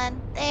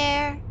anyone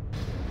there?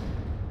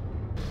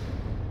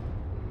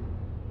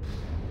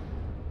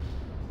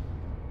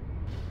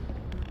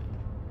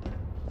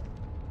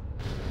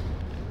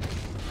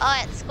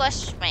 Oh, it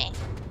squished me.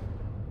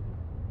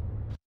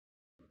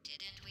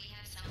 Didn't we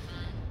have some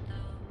fun,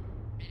 though?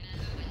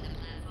 Remember when the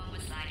platform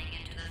was sliding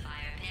into the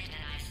fire pit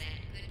and I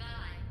said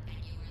goodbye, and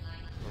you were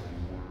like,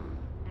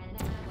 and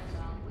then I was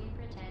all, we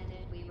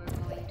pretended we were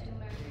going to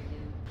murder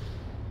you.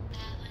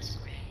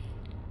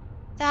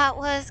 That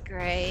was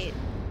great.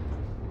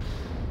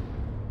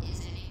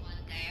 Is anyone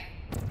there?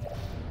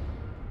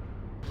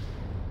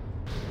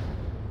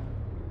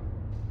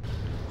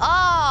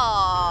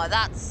 Oh,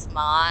 that's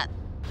smart.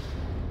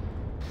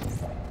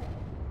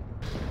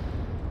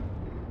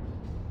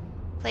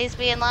 Please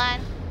be in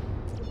line.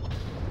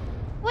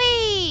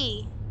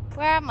 Whee!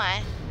 Where am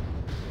I?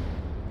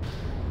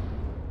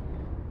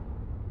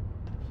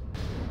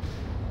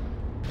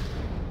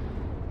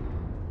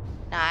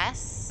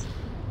 Nice.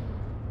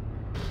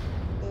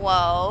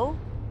 Whoa.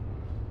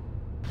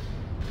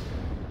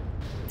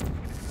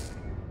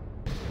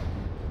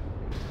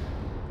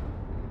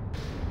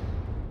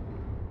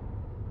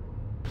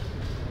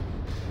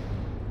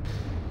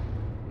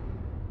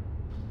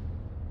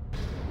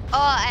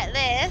 Oh, at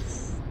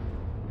this.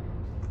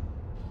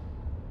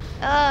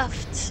 Ugh.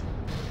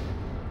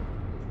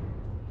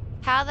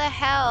 How the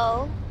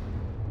hell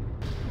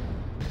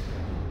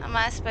am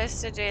I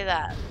supposed to do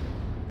that?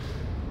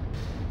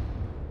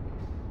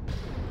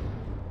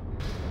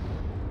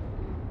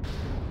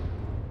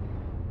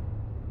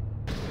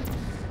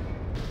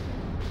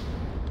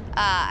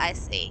 Ah, I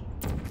see.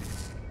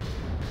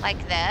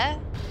 Like there?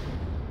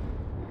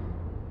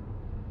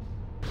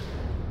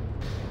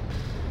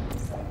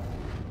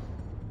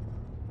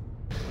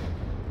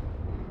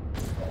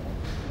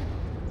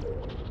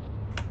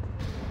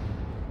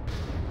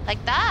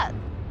 Like that?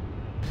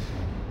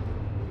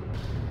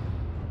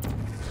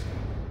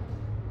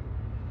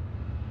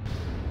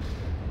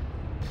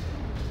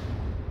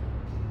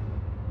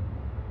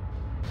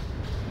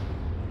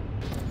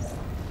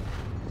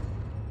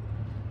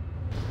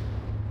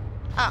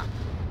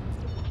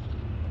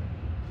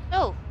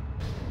 Oh.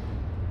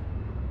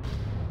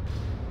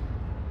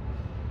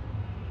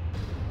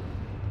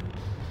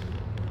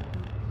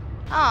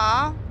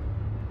 Aw.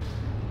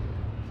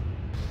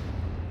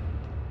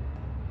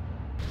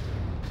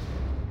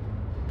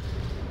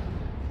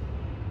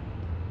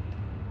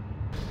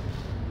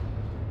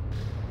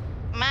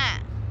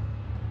 Matt.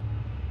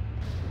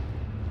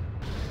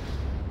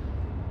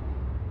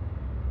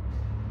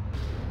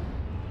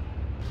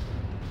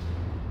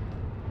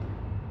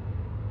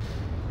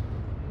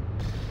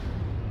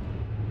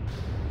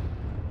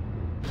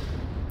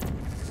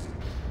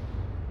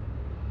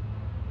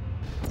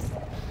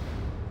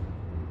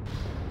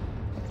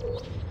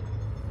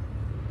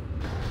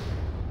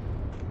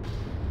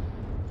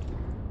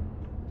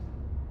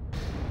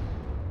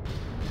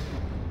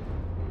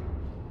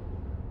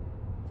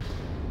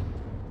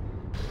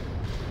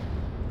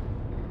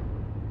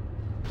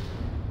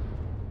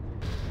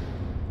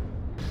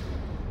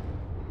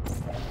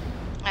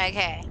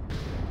 Okay.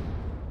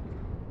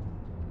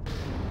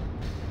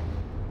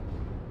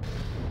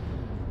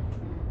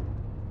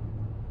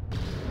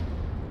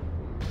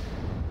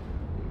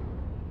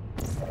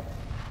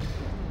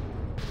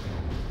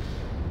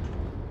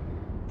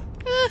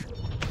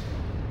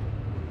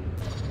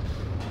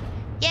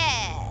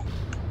 Yeah.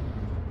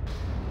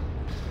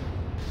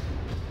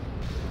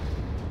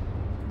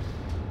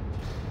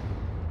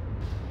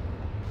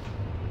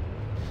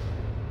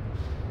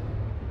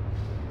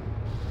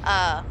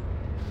 Oh.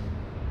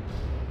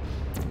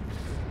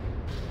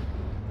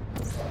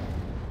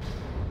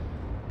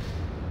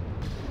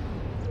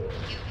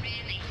 You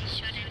really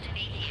shouldn't be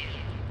here.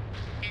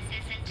 This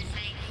isn't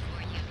safe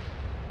for you.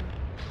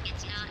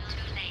 It's not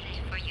too late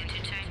for you to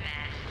turn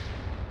back.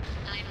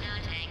 I'm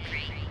not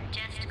angry.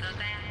 Just go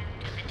back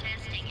to the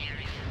testing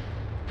area.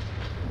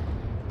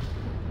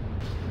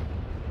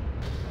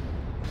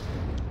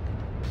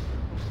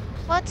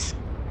 What?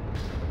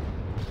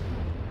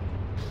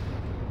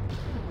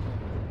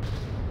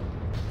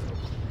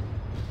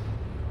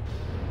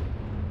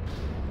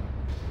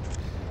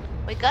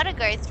 We gotta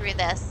go through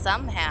this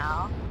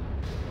somehow.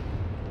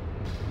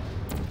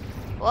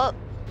 Whoa.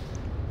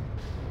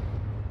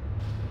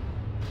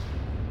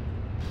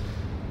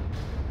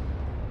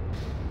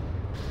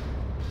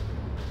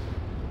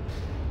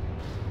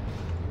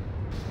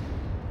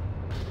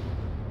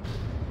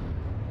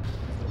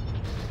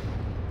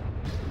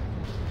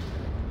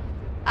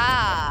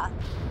 Ah.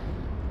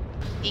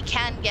 You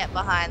can get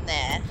behind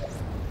there.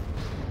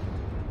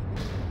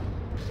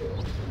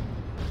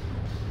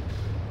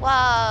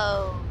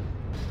 Whoa.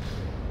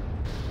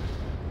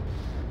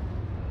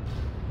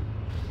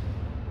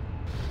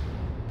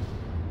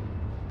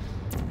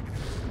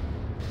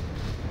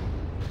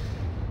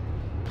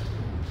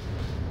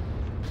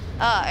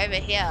 Oh, over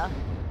here.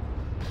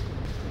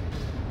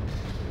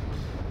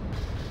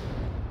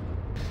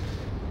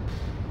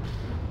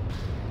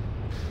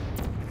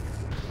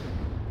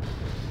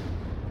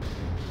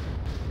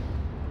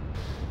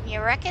 You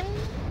reckon?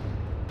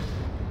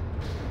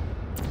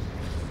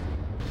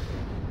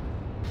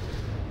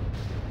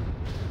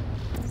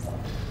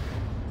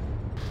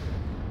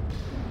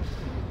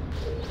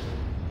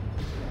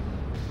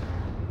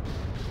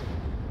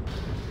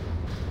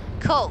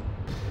 Cool.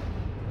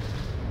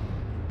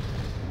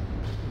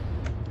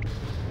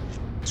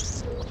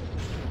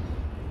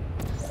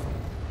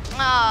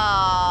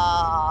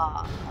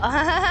 Oh.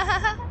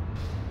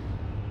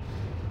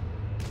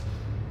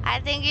 I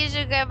I think you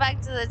should go back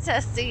to the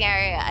testing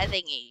area. I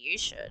think you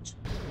should.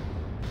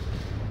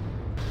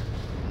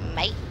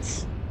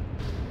 Mate.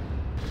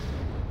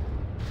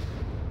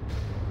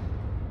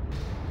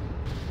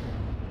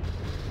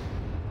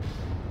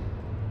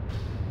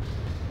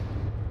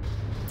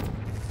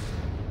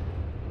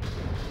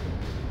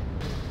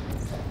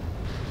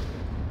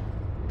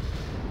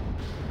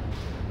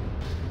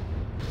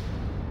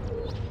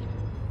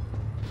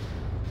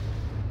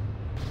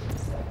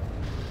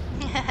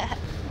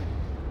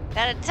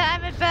 Gotta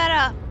time it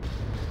better.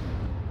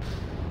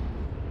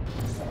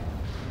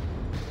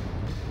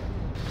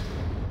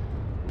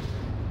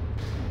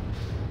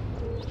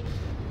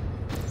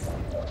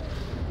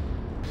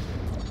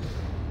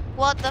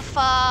 What the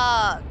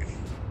fuck?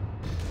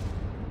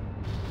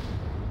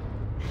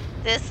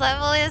 This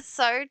level is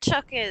so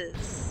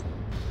chuckers.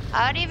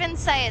 I would even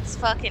say it's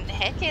fucking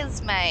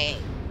heckers, mate.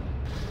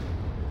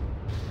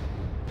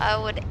 I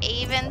would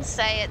even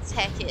say it's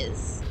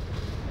heckers.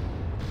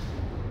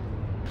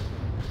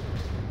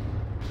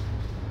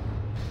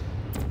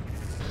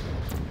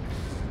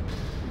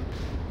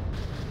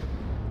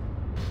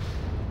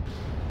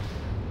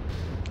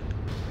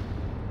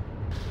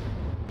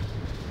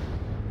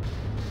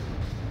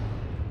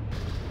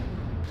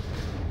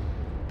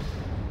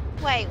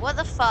 Wait, what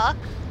the fuck?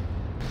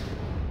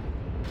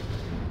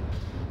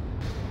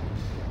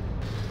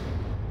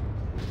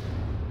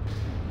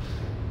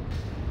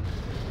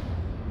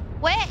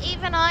 Where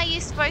even are you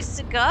supposed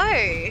to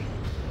go?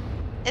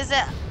 Is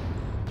it...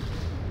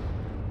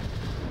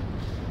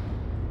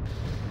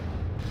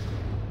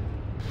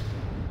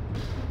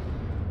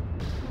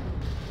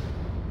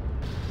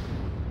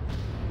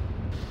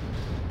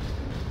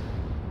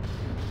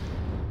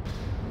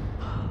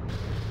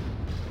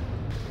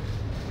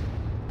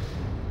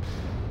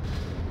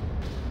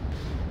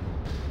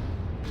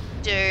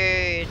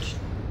 Dude.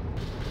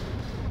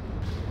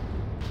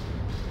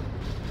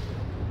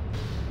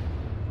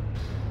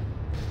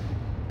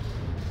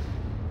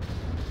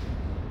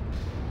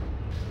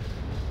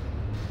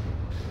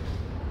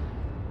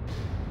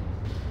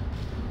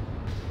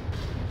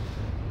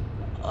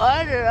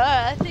 I don't know,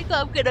 I think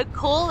I'm gonna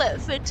call it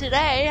for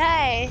today,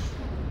 hey?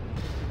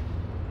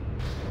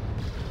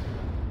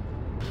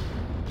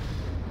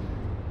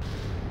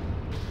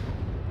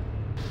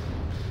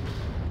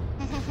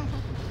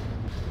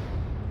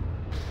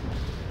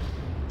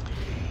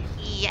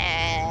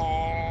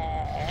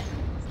 Yeah.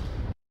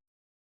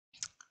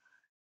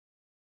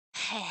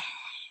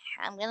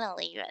 I'm gonna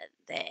leave it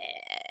there.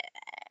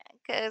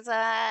 Because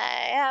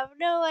I have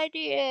no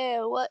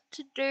idea what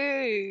to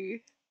do.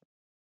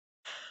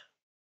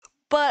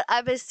 But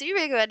I'm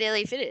assuming we're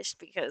nearly finished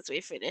because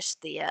we finished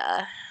the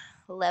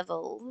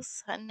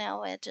levels and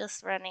now we're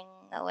just running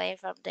away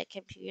from the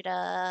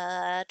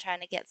computer trying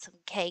to get some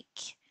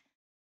cake.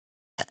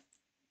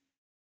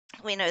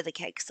 We know the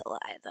cake's a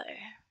lie though.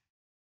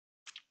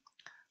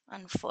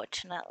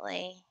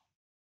 Unfortunately.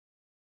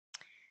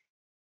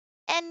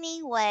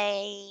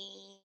 Anyway,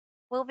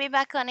 we'll be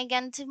back on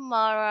again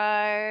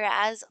tomorrow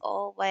as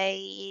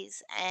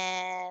always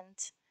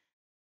and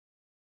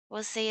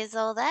we'll see you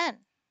all then.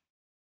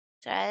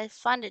 Should I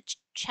find a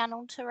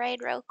channel to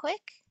raid real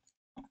quick?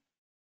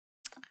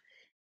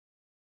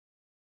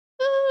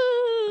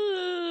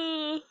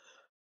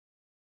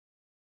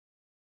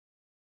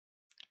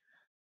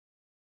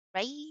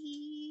 Raid.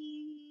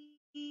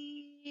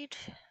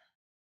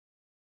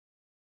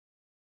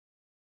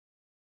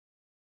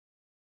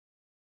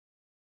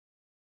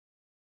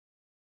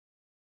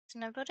 There's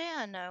nobody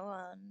I know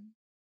on.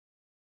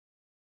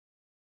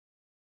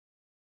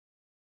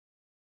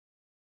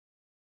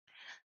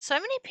 So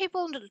many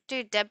people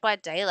do Dead by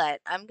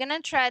Daylight. I'm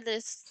gonna try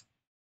this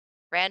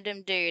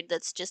random dude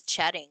that's just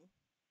chatting.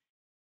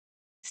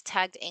 He's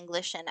tagged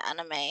English and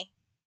anime.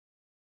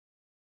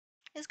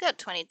 He's got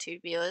 22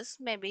 viewers.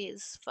 Maybe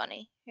he's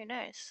funny. Who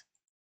knows?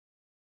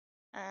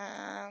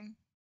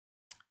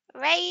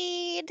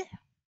 Raid.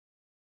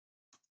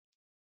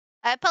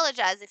 I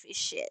apologize if he's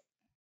shit.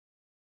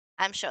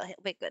 I'm sure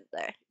he'll be good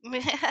though.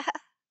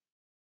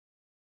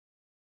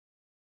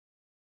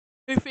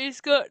 If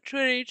he's got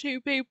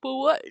 22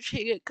 people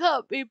watching, it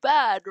can't be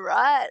bad,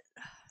 right?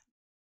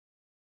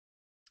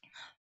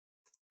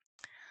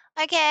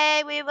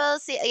 Okay, we will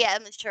see. Yeah,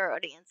 mature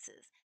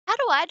audiences. How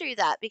do I do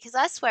that? Because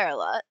I swear a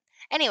lot.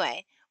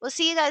 Anyway, we'll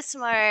see you guys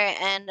tomorrow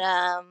and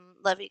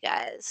love you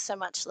guys. So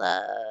much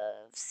love.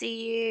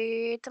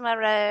 See you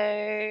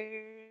tomorrow.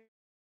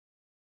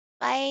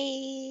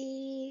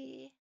 Bye.